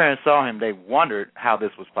 When his parents saw him, they wondered how this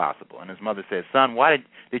was possible. And his mother said, Son, why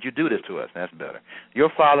did you do this to us? That's better. Your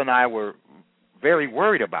father and I were very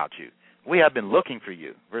worried about you. We have been looking for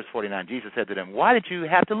you. Verse 49, Jesus said to them, why did you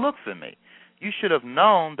have to look for me? You should have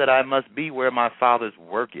known that I must be where my Father's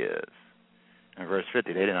work is. In verse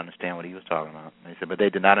 50, they didn't understand what he was talking about. They said, but they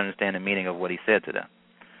did not understand the meaning of what he said to them.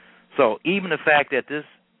 So even the fact that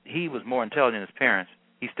he was more intelligent than his parents,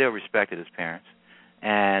 he still respected his parents.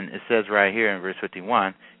 And it says right here in verse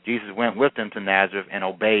 51, Jesus went with them to Nazareth and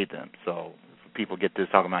obeyed them. So people get this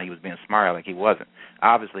talking about he was being smart, like he wasn't.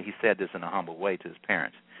 Obviously, he said this in a humble way to his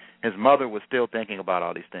parents. His mother was still thinking about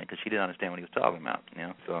all these things because she didn't understand what he was talking about.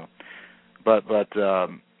 So, but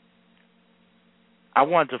I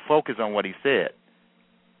wanted to focus on what he said.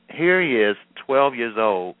 Here he is, 12 years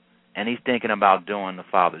old, and he's thinking about doing the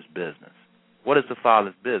Father's business. What is the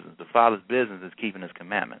Father's business? The Father's business is keeping his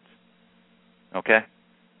commandments. Okay?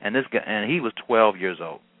 And he was 12 years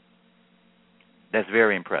old. That's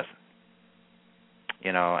very impressive.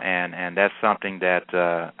 And that's something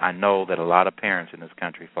that I know that a lot of parents in this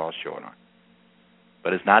country fall short on.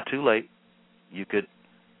 But it's not too late. You could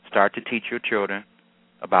start to teach your children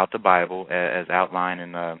about the Bible as outlined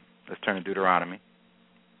in, let's turn to Deuteronomy.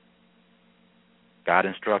 God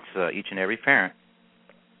instructs each and every parent.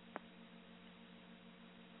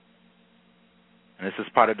 And this is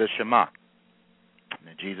part of the Shema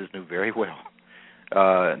that Jesus knew very well.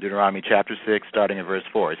 Deuteronomy chapter 6, starting in verse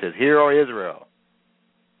 4. It says, Hear, O Israel,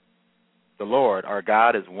 the Lord, our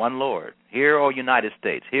God, is one Lord. Hear, O United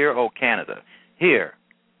States. Hear, O Canada. Hear,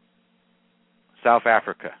 South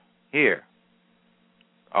Africa. Hear,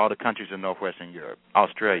 all the countries of northwestern Europe,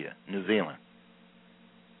 Australia, New Zealand,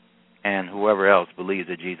 and whoever else believes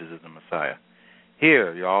that Jesus is the Messiah.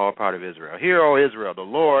 Hear, you're all part of Israel. Hear, O Israel, the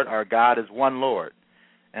Lord, our God, is one Lord.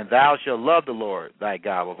 And thou shalt love the Lord thy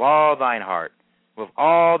God with all thine heart, with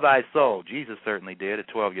all thy soul. Jesus certainly did at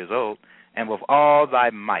 12 years old. And with all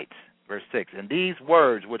thy might. Verse 6, and these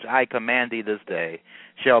words which I command thee this day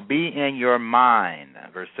shall be in your mind.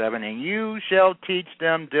 Verse 7, and you shall teach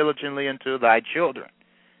them diligently unto thy children.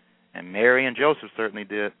 And Mary and Joseph certainly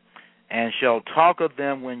did. And shall talk of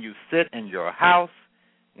them when you sit in your house,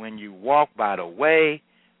 when you walk by the way,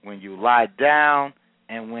 when you lie down,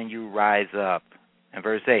 and when you rise up. And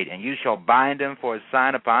verse 8, and you shall bind them for a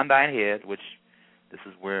sign upon thine head, which this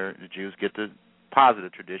is where the Jews get the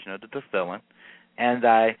positive tradition of the tefillin,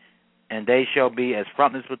 and they shall be as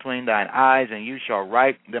frontness between thine eyes, and you shall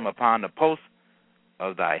write them upon the posts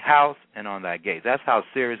of thy house and on thy gates. That's how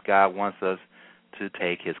serious God wants us to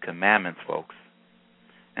take his commandments, folks.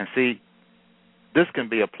 And see, this can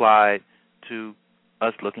be applied to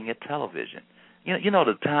us looking at television. You know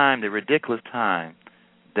the ridiculous time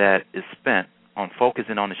that is spent on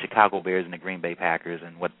focusing on the Chicago Bears and the Green Bay Packers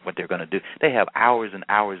and what they're going to do. They have hours and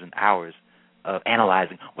hours and hours of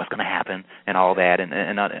analyzing what's going to happen and all that, and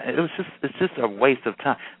it's just a waste of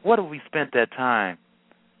time. What have we spent that time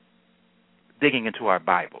digging into our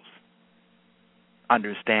Bibles?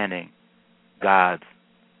 understanding God's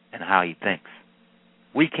and how he thinks.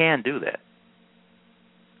 We can do that,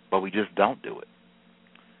 but we just don't do it.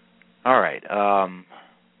 All right.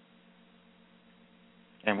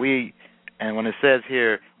 And when it says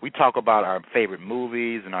here, we talk about our favorite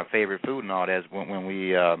movies and our favorite food and all that when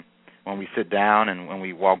we sit down and when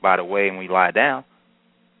we walk by the way and we lie down.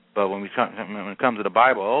 But when it comes to the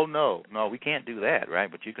Bible, oh no, we can't do that,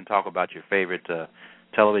 right? But you can talk about your favorite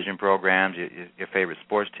television programs, your favorite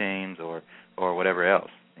sports teams, or whatever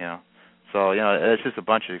else, you know. So, you know, it's just a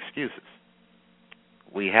bunch of excuses.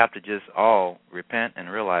 We have to just all repent and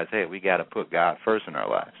realize, hey, we got to put God first in our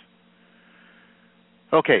lives.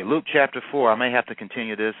 Okay, Luke chapter 4. I may have to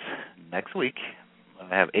continue this next week.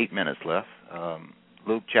 I have 8 minutes left.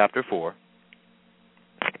 Luke chapter 4.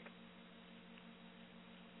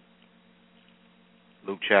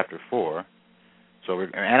 Luke chapter 4. So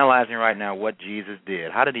we're analyzing right now what Jesus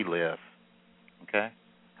did. How did he live? Okay?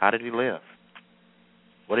 How did he live?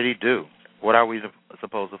 What did he do? What are we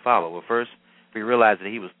supposed to follow? Well, first, we realize that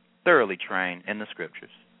he was thoroughly trained in the Scriptures.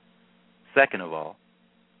 Second of all,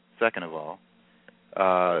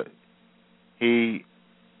 he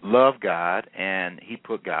loved God, and he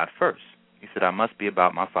put God first. He said, I must be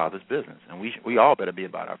about my Father's business. And we all better be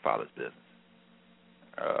about our Father's business,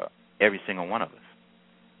 every single one of us.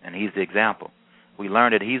 And he's the example. We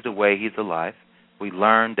learned that he's the way, he's the life. We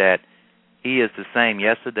learned that he is the same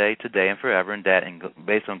yesterday, today, and forever, and that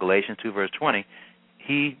based on Galatians 2, verse 20,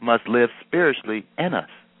 he must live spiritually in us.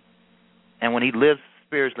 And when he lives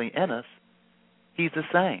spiritually in us, he's the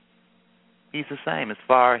same. He's the same as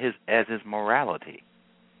far as his morality.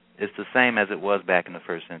 It's the same as it was back in the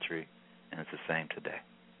first century, and it's the same today.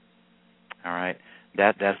 All right?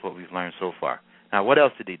 That's what we've learned so far. Now, what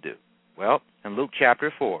else did he do? Well, in Luke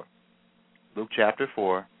chapter 4,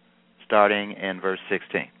 starting in verse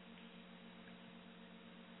 16.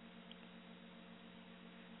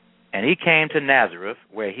 And he came to Nazareth,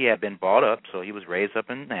 where he had been brought up, so he was raised up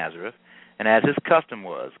in Nazareth, and as his custom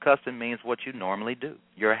was, custom means what you normally do,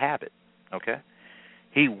 your habit, okay?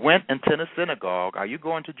 He went into the synagogue. Are you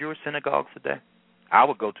going to Jewish synagogues today? I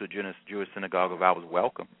would go to a Jewish synagogue if I was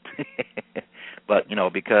welcome. But, you know,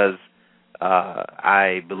 because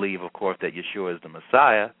I believe, of course, that Yeshua is the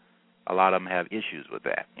Messiah, a lot of them have issues with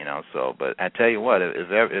that, you know. So, but I tell you what, if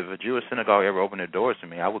a Jewish synagogue ever opened their doors to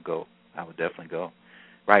me, I would go. I would definitely go.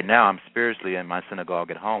 Right now, I'm spiritually in my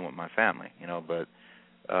synagogue at home with my family, you know, but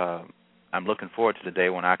I'm looking forward to the day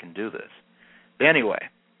when I can do this. But anyway,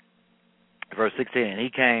 verse 16, and he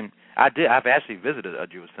came. I've actually visited a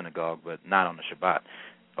Jewish synagogue, but not on the Shabbat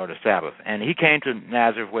or the Sabbath. And he came to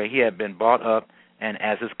Nazareth, where he had been brought up, and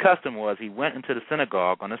as his custom was, he went into the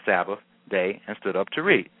synagogue on the Sabbath day and stood up to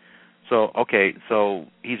read. So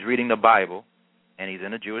he's reading the Bible, and he's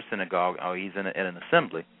in a Jewish synagogue, or he's in an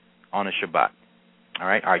assembly on a Shabbat. All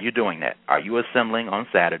right, are you doing that? Are you assembling on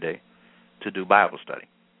Saturday to do Bible study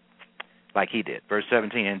like he did? Verse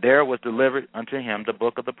 17, and there was delivered unto him the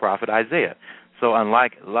book of the prophet Isaiah. So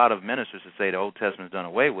unlike a lot of ministers who say the Old Testament is done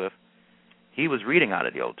away with, he was reading out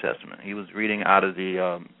of the Old Testament. He was reading out of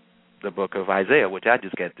the book of Isaiah, which I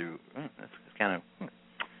just got through.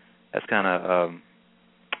 That's kind of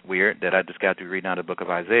weird that I just got through reading out of the book of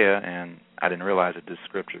Isaiah, and I didn't realize that this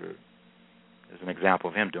scripture is an example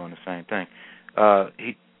of him doing the same thing.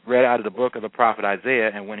 He read out of the book of the prophet Isaiah,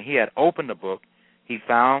 and when he had opened the book, he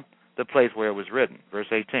found the place where it was written, verse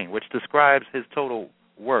 18, which describes his total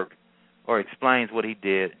work or explains what he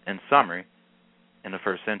did in summary in the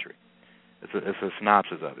first century. It's a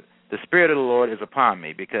synopsis of it. The Spirit of the Lord is upon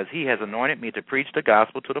me, because he has anointed me to preach the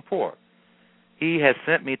gospel to the poor. He has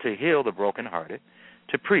sent me to heal the brokenhearted,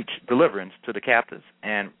 to preach deliverance to the captives,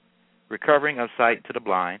 and recovering of sight to the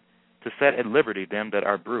blind, to set at liberty them that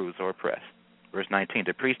are bruised or oppressed. Verse 19,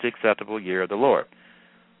 to preach the acceptable year of the Lord.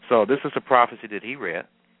 So this is a prophecy that he read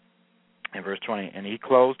in verse 20. And he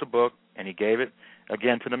closed the book, and he gave it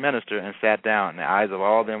again to the minister, and sat down. And the eyes of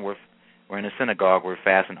all them were in the synagogue were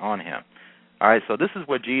fastened on him. All right, so this is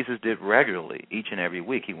what Jesus did regularly each and every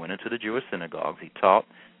week. He went into the Jewish synagogues, he taught,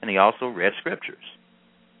 and he also read scriptures.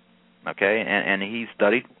 Okay, and he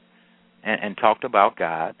studied and talked about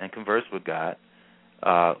God and conversed with God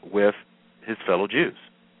with his fellow Jews.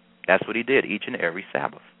 That's what he did each and every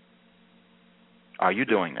Sabbath. Are you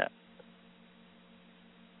doing that?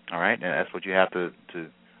 All right, and that's what you have to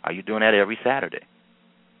are you doing that every Saturday?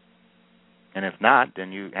 And if not,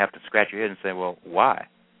 then you have to scratch your head and say, well, why?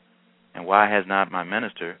 And why has my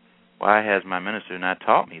minister not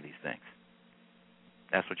taught me these things?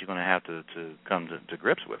 That's what you're going to have to come to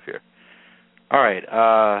grips with here. All right,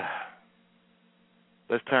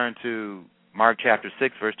 let's turn to Mark chapter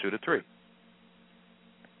 6, verse 2 to 3.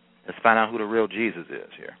 Let's find out who the real Jesus is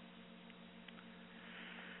here.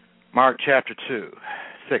 Mark chapter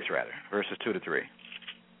 6, verses 2 to 3.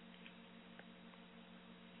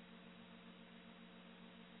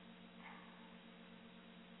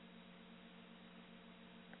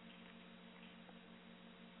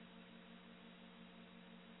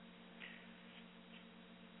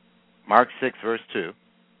 Mark 6, verse 2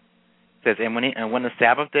 says, and when the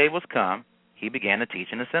Sabbath day was come, he began to teach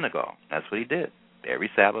in the synagogue. That's what he did.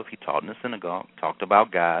 Every Sabbath he taught in the synagogue, talked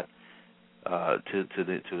about God to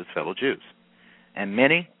his fellow Jews. And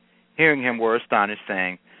many, hearing him, were astonished,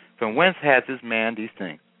 saying, from whence has this man these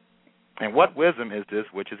things? And what wisdom is this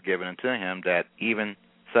which is given unto him, that even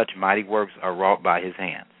such mighty works are wrought by his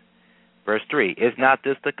hands? Verse 3, is not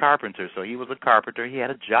this the carpenter? So he was a carpenter. He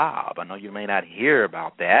had a job. I know you may not hear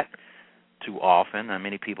about that too often.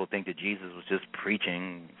 Many people think that Jesus was just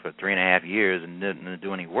preaching for 3.5 years and didn't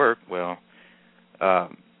do any work. Well,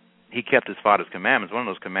 he kept his Father's commandments. One of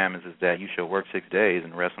those commandments is that you shall work 6 days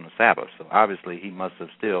and rest on the Sabbath. So obviously he must have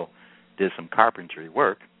still did some carpentry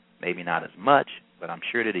work, maybe not as much, but I'm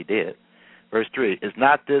sure that he did. Verse 3, is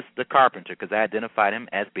not this the carpenter? Because I identified him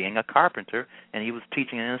as being a carpenter, and he was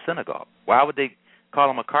teaching in a synagogue. Why would they call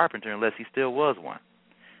him a carpenter unless he still was one?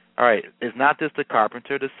 All right, is not this the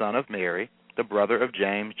carpenter, the son of Mary, the brother of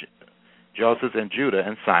James, Joseph, and Judah,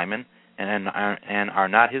 and Simon, and are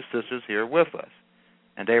not his sisters here with us?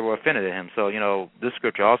 And they were offended at him. So, this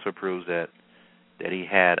scripture also proves that he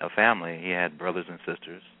had a family. He had brothers and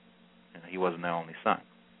sisters. And he wasn't their only son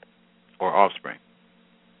or offspring.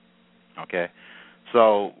 Okay?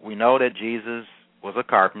 So we know that Jesus was a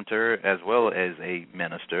carpenter as well as a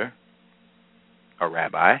minister, a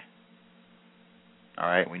rabbi. All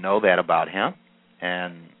right? We know that about him.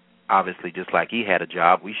 And obviously, just like he had a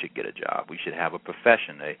job, we should get a job. We should have a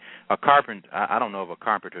profession. A carpenter. I don't know of a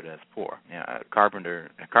carpenter that's poor.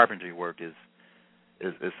 Carpentry work is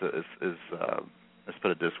let's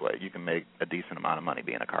put it this way: you can make a decent amount of money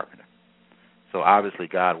being a carpenter. So obviously,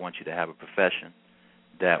 God wants you to have a profession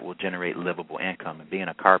that will generate livable income, and being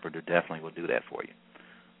a carpenter definitely will do that for you.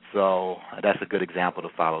 So that's a good example to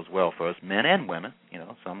follow as well for us men and women.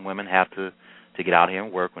 Some women have to get out here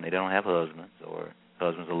and work when they don't have husbands, or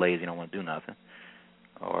husbands are lazy, don't want to do nothing,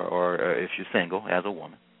 or if you're single as a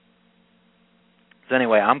woman. So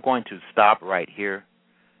anyway, I'm going to stop right here,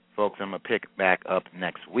 folks. I'm going to pick back up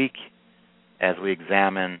next week as we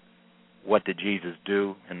examine what did Jesus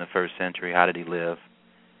do in the first century, how did he live,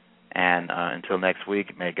 and until next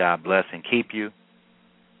week, may God bless and keep you,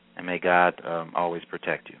 and may God always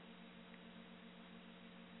protect you.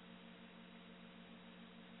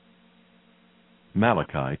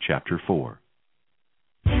 Malachi chapter 4.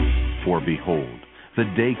 For behold, the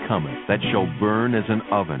day cometh that shall burn as an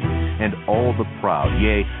oven, and all the proud,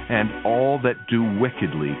 yea, and all that do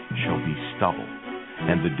wickedly shall be stubble.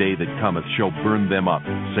 And the day that cometh shall burn them up,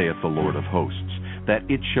 saith the Lord of hosts, that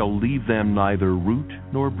it shall leave them neither root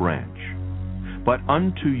nor branch. But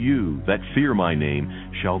unto you that fear my name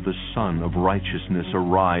shall the Son of Righteousness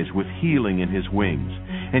arise with healing in his wings,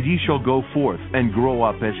 and ye shall go forth and grow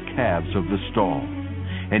up as calves of the stall.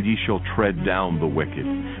 And ye shall tread down the wicked,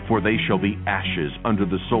 for they shall be ashes under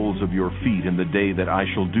the soles of your feet in the day that I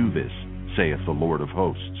shall do this, saith the Lord of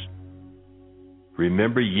hosts.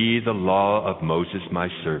 Remember ye the law of Moses my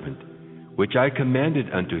servant, which I commanded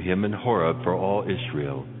unto him in Horeb for all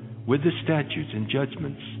Israel, with the statutes and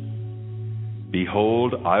judgments.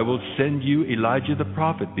 Behold, I will send you Elijah the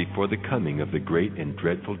prophet before the coming of the great and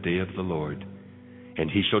dreadful day of the Lord. And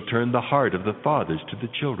he shall turn the heart of the fathers to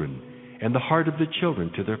the children, and the heart of the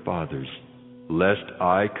children to their fathers, lest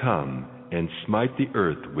I come and smite the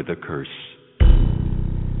earth with a curse.